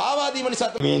 ජනමතේ පාවා දීම නිසා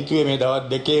තමයි. මේන්තුවේ මේ දවස්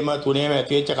දෙකේම තුනේම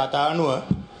ඇතිවෙච්ච කතා අනුව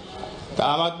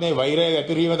තාමත් මේ වෛරය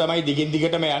වැපිරීම තමයි දිගින්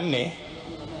දිගටම යන්නේ.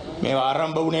 මේ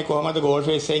ආරම්භ වුණේ කොහමද ගෝල්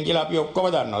ෆේස් එකෙන් කියලා අපි ඔක්කොම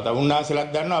දන්නවා.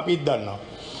 තමුන්නාසලත් දන්නවා අපිත් දන්නවා.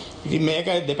 ඉතින් මේක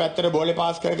දෙපැත්තට බෝලේ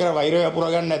පාස් කර කර වෛරය වපුර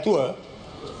ගන්න නැතුව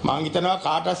මං හිතනවා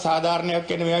කාටවත් සාධාරණයක්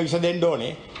වෙන්න මේවා විසඳෙන්න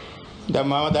ඕනේ. දැන්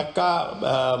මම දැක්කා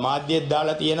මාධ්‍යයක්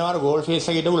දාලා තියෙනවා ගෝල් ෆේස්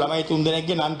එකේ හිටපු ළමයි 3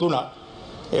 දෙනෙක්ගේ නම් 3ක්.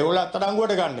 ඒගොල්ලෝ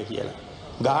අත්අඩංගුවට ගන්න කියලා.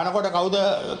 ගහනකොට කවුද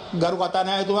ගරු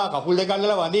කතානායකතුමා කකුල් දෙක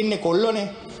අල්ලලා වඳින්නේ කොල්ලෝනේ.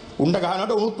 උණ්ඩ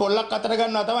ගහනකොට උණුත් පොල්ලක් අතට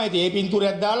ගන්නවා තමයි. ඉතින් ඒ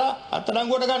පින්තූරයක් දාලා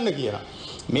අත්අඩංගුවට ගන්න කියලා.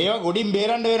 මේවා ගොඩින්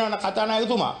බේරන්න වෙනවා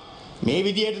කතානායකතුමා. මේ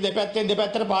විදියට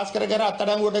දෙපැත්තට පාස් කර කර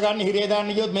අත්අඩංගුවට ගන්න හිරේ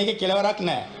දාන්න ගියොත් මේකේ කෙලවරක්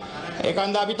නැහැ.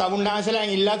 ඒකන්ද අපි තමුන්නාන්සලෙන්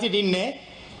ඉල්ලා සිටින්නේ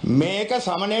මේක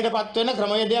සමනයටපත් වෙන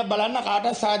ක්‍රමවේදයක් බලන්න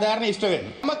කාටවත් සාධාරණ ඉෂ්ට වෙන්න.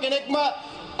 කෙනෙක්ම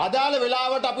අදාළ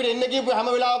වෙලාවට අපිට එන්න කියපු හැම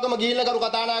වෙලාවකම ගිහිල්ලා කරු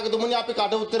කතානායකතුමනි අපි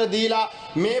කට උත්තර දීලා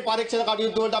මේ පරීක්ෂණ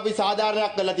කටයුතු වලට අපි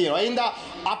සාධාරණයක් කරලා තියෙනවා. ඒ හින්දා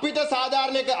අපිට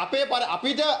සාධාරණයක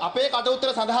අපිට අපේ කට උත්තර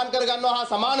සඳහන් කර ගන්නවා හා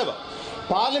සමානව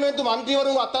පාර්ලිමේන්තු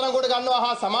මන්ත්‍රීවරුන්ව අත්අඩංගුවට ගන්නවා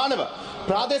හා සමානව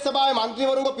ප්‍රාදේශ සභාවේ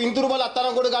මන්ත්‍රීවරුන්ව පින්තූර බල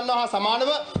අත්අඩංගුවට ගන්නවා හා සමානව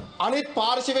අනිත්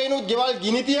පාර්ශවයනුත් ගෙවල්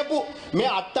ගිනි තියපු මේ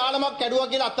අත්තාලමක් කැඩුවා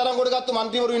කියලා අත්අඩංගුවට ගත්තු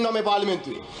മന്ത്രിවරු ඉන්නවා මේ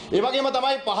පාර්ලිමේන්තුවේ. ඒ වගේම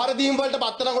තමයි පහර දීම් වලට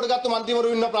අත්අඩංගුවට ගත්තු മന്ത്രിවරු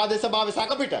ඉන්නවා ප්‍රාදේශ සභාවේ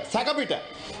සැකපිට.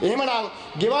 එහෙමනම්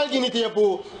ගෙවල් ගිනි තියපු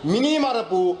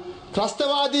මිනිමරපු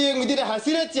ත්‍රස්තවාදී විදිහට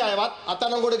හැසිරෙච්ච අයවත්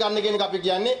අත්අඩංගුවට ගන්න කියන එක අපි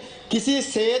කියන්නේ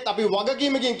කිසිසේත් අපි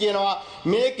වගකීමකින් කියනවා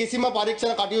මේ කිසිම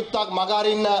පරීක්ෂණ කටයුත්තක් මග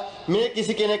අරින්න මේ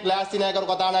කිසි කෙනෙක් ලෑස්ති නැහැ කරු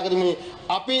කතානායකතුමනි.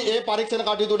 අපි ඒ පරීක්ෂණ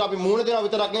කටයුතුට අපි මුහුණ දෙනවා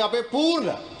විතරක් නෙවෙයි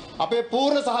අපේ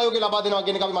පූර්ණ සහයෝගය ලබා දෙනවා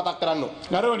කියන එක අපි මතක් කරන්න ඕන.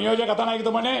 ගරු නියෝජක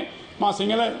කතානායකතුමනේ මා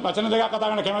සිංහල වචන දෙකක් කතා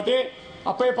කරන්න කැමතියි.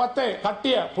 අපේ පත්තේ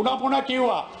කට්ටිය පුනා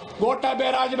කිව්වා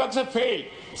ගෝඨාභය රාජපක්ෂ ෆේල්,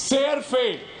 සේර්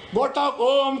ෆේල්, ගෝඨා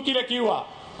ඕම් කියලා කිව්වා.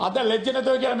 අද ලැජ්ජ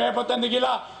නැතුව කියලා මේ පොතෙන්ද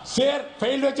කියලා සේර්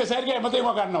ෆේල් වෙච්ච සර්ගේ එමෙතේම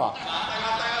කරනවා.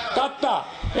 කත්තා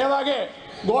ඒ වගේ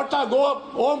ගෝඨා ගෝ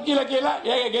ඕම් කියලා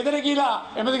ඒගේ ගෙදර කියලා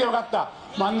එමෙතේම කත්තා.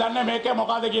 මන් දන්නේ මේක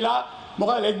මොකද්ද කියලා.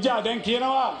 මොකද ලැජ්ජා දැන්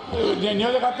කියනවා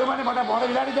නියෝජකත්වමනේ මට මොන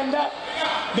විලාඩි දෙන්නද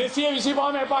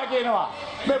 225ම එපා කියනවා.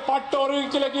 මේ පට්ටෝරු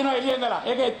කියලා කියනවා එළියේ ඉඳලා.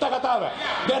 ඒක ඇත්ත කතාව.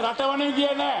 දැන්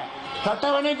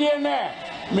රටවනේ කියන්නේ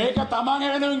මේක තමන්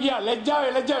වෙනුවෙන් ගියා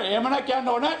ලැජ්ජාවේ. එහෙමනම් කියන්න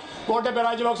ඕන ගෝඨාභය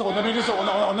රාජපක්ෂ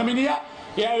හොඳ මිනිහා.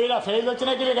 එයා විලා ෆේල් වෙච්ච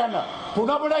නැහැ කියලා ගන්නවා.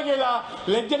 පුඩ කියලා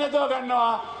ලැජ්ජ නැතුව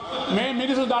ගන්නවා. මේ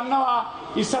මිනිස්සු දන්නවා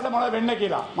ඉස්සරට මොනවද වෙන්න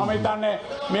කියලා. මම හිතන්නේ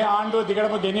මේ ආණ්ඩුව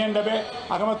දිගටම ගෙනියන්න බෑ.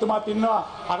 අගමැතිතුමාත් ඉන්නවා.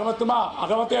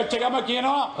 අගමැති වෙච්ච ගම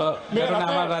කියනවා මේ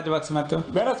රටේ රාජපක්ෂ මහත්තයෝ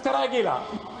වෙනස් කරා කියලා.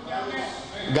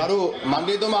 ගරු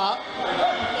මණ්ඩලතුමා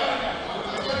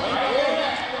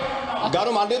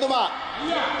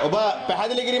ඔබ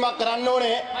පැහැදිලි කිරීමක් කරන්න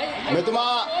ඕනේ.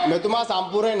 මෙතුමා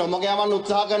සම්පූර්ණයෙන් නොමග යවන්න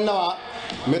උත්සාහ කරනවා.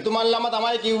 මෙතුමන්ලම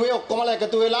තමයි කිව්වේ ඔක්කොමලා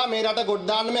එකතු වෙලා මේ රට ගොඩ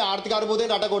දාන්න මේ ආර්ථික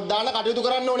අර්බුදයෙන් රට ගොඩ දාන්න කටයුතු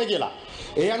කරන්න ඕනේ කියලා.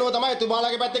 ඒ අනුව තමයි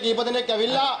එතුමාලගේ පැත්තේ කීප දෙනෙක්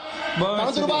ඇවිල්ලා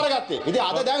තනතුරු බාරගත්තේ. ඉතින්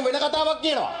අද දැන් වෙන කතාවක්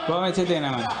කියනවා. බොහොම සිතේ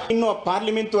නම. ඉන්නවා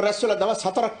පාර්ලිමේන්තුව රැස්වලා දවස්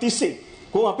 4ක් තිස්සේ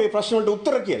කොහොම අපේ ප්‍රශ්න වලට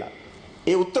උත්තර කියලා.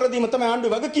 ඒ උත්තර දීම තමයි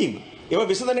ආණ්ඩුවේ වගකීම. ඒව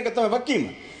විසඳන එක තමයි වගකීම.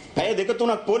 පැය දෙක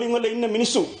තුනක් පෝලිං වල ඉන්න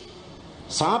මිනිස්සු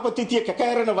සාපතිතිය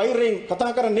කැකෑරෙන වෛරයෙන්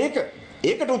කතා කරන්නේ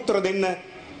ඒකට උත්තර දෙන්න.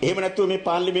 එහෙම නැත්නම් මේ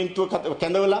පාර්ලිමේන්තුව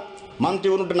කැඳවලා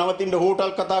മന്ത്രിවරුන්ට නවතින්න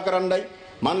හෝටල් කතා කරන්නයි,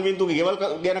 මන්වින්දුගේ ගෙවල්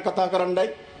ගැන කතා කරන්නයි,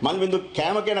 මන්වින්දු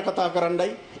කෑම ගැන කතා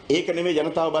කරන්නයි. ඒක නෙමෙයි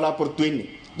ජනතාව බලාපොරොත්තු වෙන්නේ.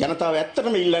 ජනතාව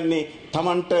ඇත්තටම ඉල්ලන්නේ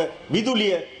Tamanට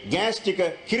විදුලිය, ගෑස් ටික,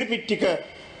 කිරිපිටි ටික,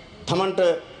 Tamanට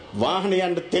වාහන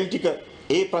යන්න තෙල් ටික,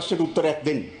 ඒ ප්‍රශ්නෙට උත්තරයක්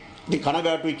දෙන්න. ඉතින්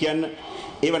කනගාටුයි කියන්න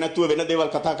ඒව නැතුව වෙන දේවල්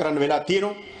කතා කරන්න වෙලා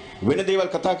තියෙනවා. වෙන දේවල්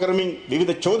කතා කරමින්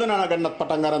විවිධ චෝදනා නගන්නත්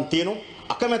පටන් ගන්න තියෙනවා.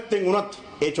 අකමැත්තෙන් වුණත්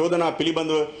ඒ චෝදනා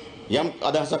පිළිබඳව යම්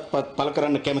අදහසක් පළ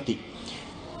කරන්න කැමැති.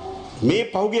 මේ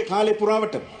පහුගිය කාලේ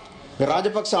පුරාවට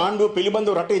රාජපක්ෂ ආණ්ඩුව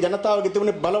පිළිබඳව රටේ ජනතාවගේ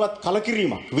තිබුණේ බලවත්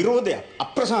කලකිරීමක්, විරෝධයක්,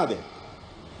 අප්‍රසාදයක්.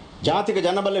 ජාතික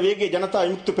ජනබල වේගයේ ජනතා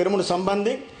විමුක්ති පෙරමුණ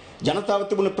සම්බන්ධයෙන් ජනතාව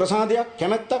තිබුණ ප්‍රසාදයක්,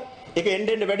 කැමැත්තක් ඒක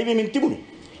එන්න වැඩි වෙමින් තිබුණේ.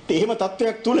 ඉතින් එහෙම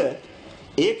තත්වයක් තුල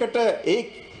ඒකට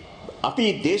අපි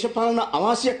දේශපාලන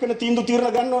අවාසියක් වෙන තීන්දුව తీරන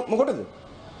ගන්න මොකටද?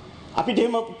 අපිට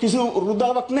එහෙම කිසිදු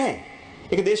රුදාවක් නැහැ.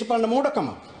 ඒක දේශපාලන මෝඩකමක්.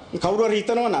 කවුරු හරි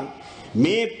හිතනවා නම්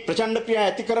මේ ප්‍රචණ්ඩ ක්‍රියා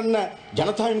ඇති කරන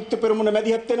ජනතා විමුක්ති පෙරමුණ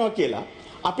මැදිහත් වෙනවා කියලා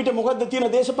අපිට මොකද්ද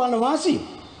තියෙන දේශපාලන වාසිය?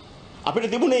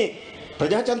 අපිට තිබුණේ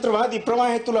ප්‍රජාතන්ත්‍රවාදී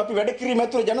ප්‍රවාහය තුළ අපි වැඩ කිරීම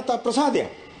ඇතුළේ ජනතා ප්‍රසාදයක්.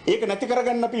 ඒක නැති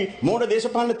කරගන්න අපි මෝඩ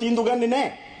දේශපාලන තීන්දුව ගන්නෙ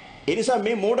නැහැ. ඒ නිසා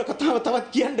මේ මෝඩ කතාව තවත්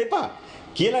කියන්න එපා.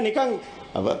 කියලා නිකන්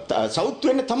සවුත්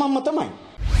වෙන්නේ තමන්ම තමයි.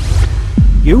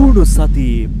 ගෙවුණු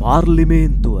සතියේ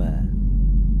පාර්ලිමේන්තුව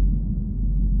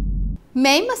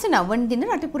මේ මාස 9 වන දින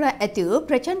රටපුරා ඇති වූ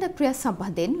ප්‍රචණ්ඩ ක්‍රියා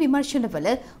සම්බන්ධයෙන් විමර්ශනවල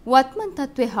වත්මන්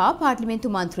තත්ත්වය හා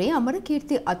පාර්ලිමේන්තු මන්ත්‍රී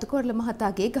අමරකීර්ති අතුකොරළ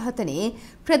මහතාගේ ඝාතනයේ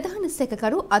ප්‍රධාන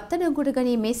සැකකරු අත්අඩංගුවට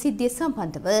ගැනීමේ සිද්ධිය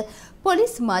සම්බන්ධව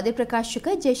පොලිස් මාධ්‍ය ප්‍රකාශක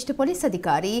ජ්‍යෙෂ්ඨ පොලිස්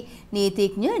අධිකාරී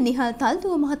නීතිඥ නිහල්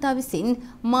තල්දුව මහතා විසින්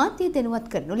මාධ්‍ය දැනුවත්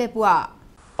කරනු ලැබුවා.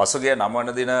 පසුගිය 9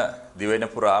 වන දින දිවයින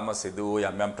පුරාම සිදු වූ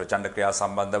යම් යම් ප්‍රචණ්ඩ ක්‍රියා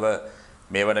සම්බන්ධව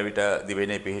මේ වන විට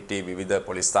දිවයිනේ පිහිටි විවිධ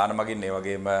පොලිස් ස්ථාන මගින් ඒ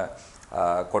වගේම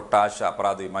කොට්ටාශ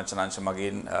අපරාධ විමර්ශනාංශ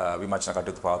මගින් විමර්ශන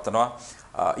කටයුතු පවත්වනවා.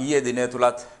 ඊයේ දිනය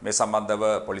තුලත් මේ සම්බන්ධව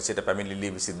පොලිසියට පැමිණිලි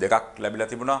 22ක් ලැබිලා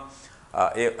තිබුණා.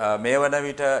 මේ වන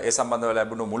විට ඒ සම්බන්ධව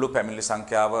ලැබුණු මුළු පැමිණිලි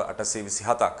සංඛ්‍යාව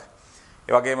 827ක්.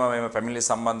 ඒ වගේම මේ පැමිණිලි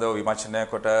සම්බන්ධව විමර්ශනය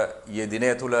කොට ඊයේ දිනය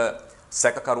තුල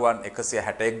සැකකරුවන්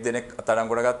 161 දෙනෙක්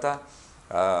අත්අඩංගුවට ගත්තා.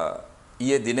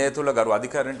 ඊයේ දිනය තුල ගරු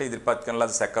අධිකරණයට ඉදිරිපත් කරන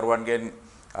ලද සැකකරුවන්ගෙන්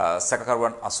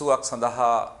සැකකරුවන් 80ක්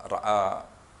සඳහා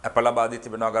අප ලබා දී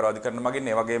තිබෙනවා ගරු අධිකරණ මගින්.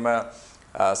 ඒ වගේම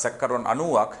සැකකරුවන්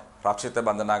 90ක් රක්ෂිත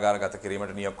බන්ධනාගාරගත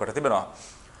කිරීමට නියෝග කොට තිබෙනවා.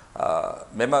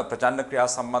 මෙම ප්‍රචණ්ඩ ක්‍රියා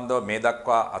සම්බන්ධව මේ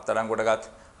දක්වා අත්අඩංගුවටගත්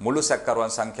මුළු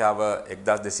සැකකරුවන් සංඛ්‍යාව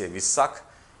 1220ක්.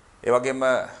 ඒ වගේම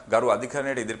ගරු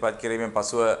අධිකරණයට ඉදිරිපත් කිරීමෙන්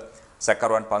පසුව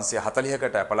සැකකරුවන්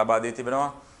 540කට අප ලබා දී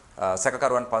තිබෙනවා.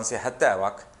 සැකකරුවන්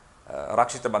 570ක්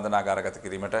රක්ෂිත බන්ධනාගාරගත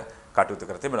කිරීමට කටයුතු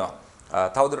කර තිබෙනවා.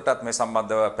 තවදුරටත් මේ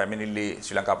සම්බන්ධව පැමිණිලි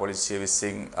ශ්‍රී ලංකා පොලිසිය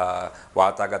විසින්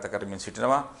වාර්තාගත කරමින්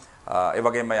සිටිනවා. ඒ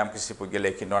වගේම යම්කිසි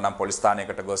පුද්ගලයෙක් ඉන්නවා නම් පොලිස්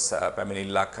ස්ථානයකට ගොස්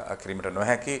පැමිණිල්ලක් කිරීමට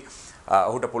නොහැකි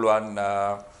ඔහුට පුළුවන්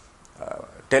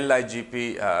ටෙල් IGP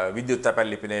විද්‍යුත්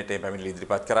තැපැල් ලිපිනයට පැමිණිලි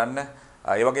ඉදිරිපත් කරන්න.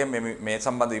 ඒ වගේම මේ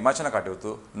සම්බන්ධ විමර්ශන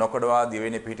කටයුතු නොකඩවා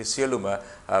දිවයිනේ පිහිටි සියලුම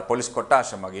පොලිස්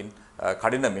කොට්ටාශ මගින්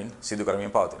කඩිනමින් සිදු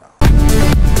කරමින් පවතිනවා.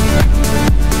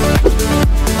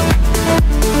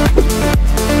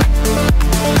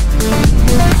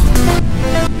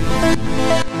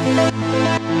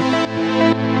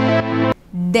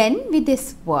 දැන්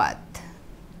විදෙස්වත්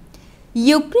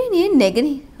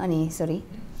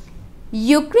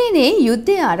යුක්‍රේනයේ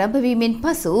යුද්ධය ආරම්භ වීමෙන්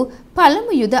පසු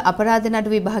පළමු යුද අපරාධ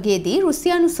නඩු විභාගයේදී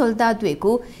රුසියානු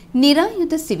සොල්දාදුවෙකු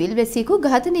නිරායුධ සිවිල් වැසියෙකු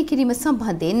ඝාතනය කිරීම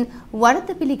සම්බන්ධයෙන් වරද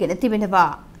පිළිගෙන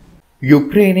තිබෙනවා.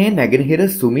 යුක්‍රේනයේ නැගෙනහිර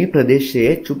සුමී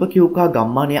ප්‍රදේශයේ චුපකියුකා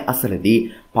ගම්මානය අසලදී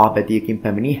පාපැතියකින්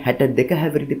පැමිණි 62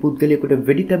 හැවිරිදි පුද්ගලයෙකුට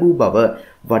වෙඩි තැබූ බව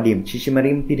වඩිම්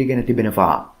චිෂිමරින් පිළිගෙන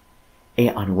තිබෙනවා. ඒ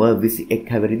අනුව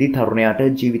 21 හැවිරිදි තරුණයාට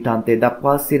ජීවිතාන්තය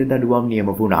දක්වා සිරදඬුවම් නියම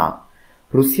වුණා.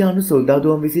 රුසියානු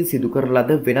සොල්දාදුවන් විසින් සිදු කරන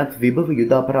ලද වෙනත් විභව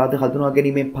යුද අපරාධ හඳුනා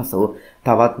ගැනීමෙන් පසු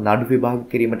තවත් නඩු විභාග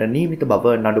කිරීමට නියමිත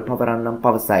බව නඩු පවරන්නම්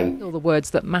පවසයි.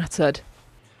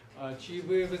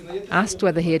 Asked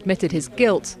whether he admitted his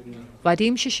guilt,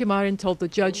 Vadim Shishimarin told the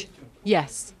judge,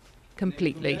 yes,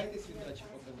 completely.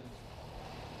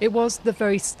 It was the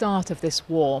very start of this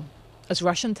war, as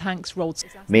Russian tanks rolled...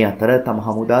 මේ අතර තම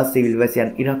හමුදා සිවිල්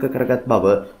වැසියන් ඉරක කරගත් බව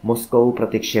මොස්කෝව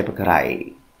ප්‍රතික්ෂේප කරයි.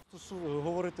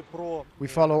 We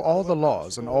follow all the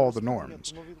laws and all the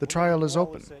norms. The trial is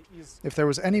open. If there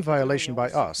was any violation by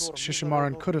us,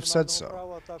 Shishimarin could have said so.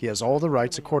 He has all the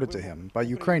rights accorded to him by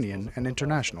Ukrainian and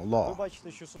international law.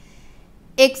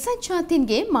 එක්සත්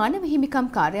ජාතීන්ගේ මානව හිමිකම්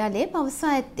කාර්යාලය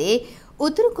පවසා ඇත්තේ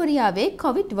උතුරු කොරියාවේ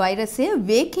Covid වෛරසය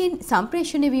වේගයෙන්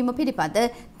සම්ප්‍රේෂණය වීම පිළිබඳ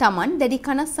තමන් දැඩි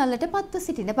කනස්සල්ලට පත්ව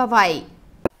සිටින බවයි.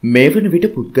 මේ වන විට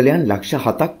පුද්ගලයන් ලක්ෂ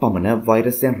 7ක් පමණ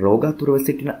වෛරසයෙන් රෝගාතුරව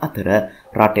සිටින අතර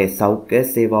රටේ සෞඛ්‍ය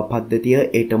සේවා පද්ධතිය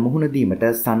ඒට මුහුණ දීමට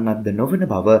සන්නද්ධ නොවන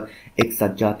බව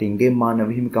එක්සත් ජාතීන්ගේ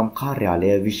මානව හිමිකම් කාර්යාලය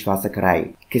විශ්වාස කරයි.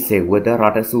 කෙසේ වුවද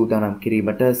රට සූදානම්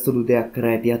කිරීමට සුළු දෙයක්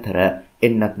කර ඇති අතර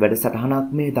එන්නත්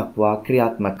වැඩසටහනක් මේ දක්වා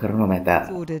ක්‍රියාත්මක කරනු මැත.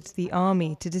 Ordered the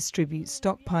army to distribute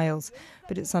stockpiles,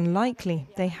 but it's unlikely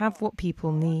they have what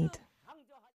people need.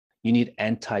 You need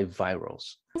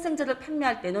antivirals.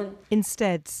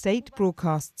 Instead, state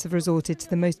broadcasts have resorted to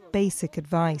the most basic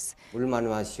advice.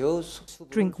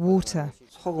 Drink water.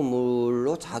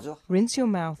 Rinse your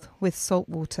mouth with salt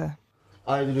water.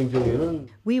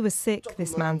 We were sick,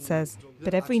 this man says,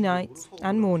 but every night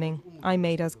and morning I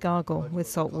made us gargle with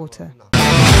salt water.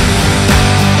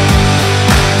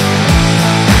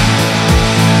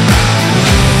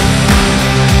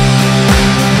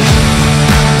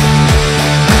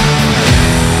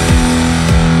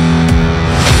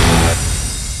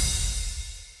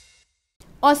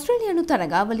 ඔස්ට්‍රේලියානු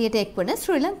තරගාවලියට එක්වන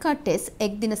Sri Lanka test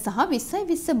එක්දින සහ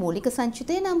 2020 මූලික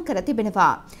සංචිතය නම් කර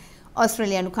තිබෙනවා.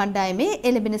 ඔස්ට්‍රේලියානු කණ්ඩායමේ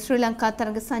එළඹෙන ශ්‍රී ලංකා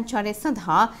තරග සංචාරය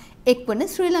සඳහා එක්වන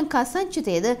ශ්‍රී ලංකා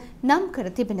සංචිතයද නම් කර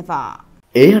තිබෙනවා.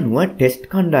 ඒ අනුව ටෙස්ට්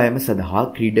කණ්ඩායම සඳහා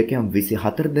ක්‍රීඩකයන්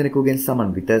 24 දෙනෙකුගෙන්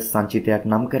සමන්විත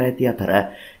සංචිතයක් නම් කර ඇති අතර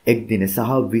එක්දින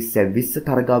සහ 2020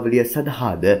 තරගාවලිය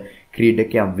සඳහාද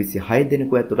ක්‍රීඩකයන් 26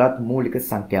 දෙනෙකු ඇතුළත් මූලික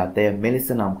සංඛ්‍යාතය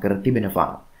මෙලෙස නම් කර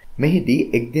තිබෙනවා. මෙහිදී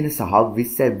එක්දින සහ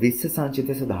 2020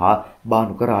 සංචිතය සඳහා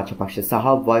බානුක රාජපක්ෂ සහ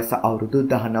වයස අවුරුදු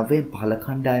 19 පහළ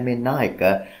කණ්ඩායමේ නායක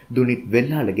දුනිත්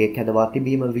වෙල්ලාලගේ කැදවා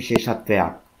තිබීම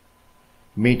විශේෂත්වයක්.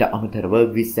 මීට අමතරව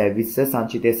 2020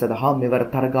 සංචිතය සඳහා මෙවර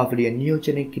තරගාවලිය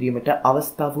නියෝජනය කිරීමට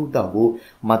අවස්ථාව උදා වූ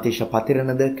මතීෂ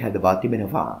පතිරණද කැදවා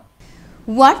තිබෙනවා.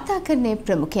 වාර්තාකරණයේ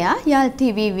ප්‍රමුඛයා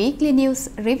YARLTV weekly news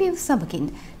review සමගින්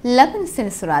ලබන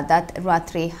සෙනසුරාදාත්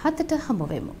රාත්‍රී 7ට හමු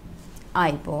වෙමු.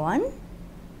 ආයිබෝවන්.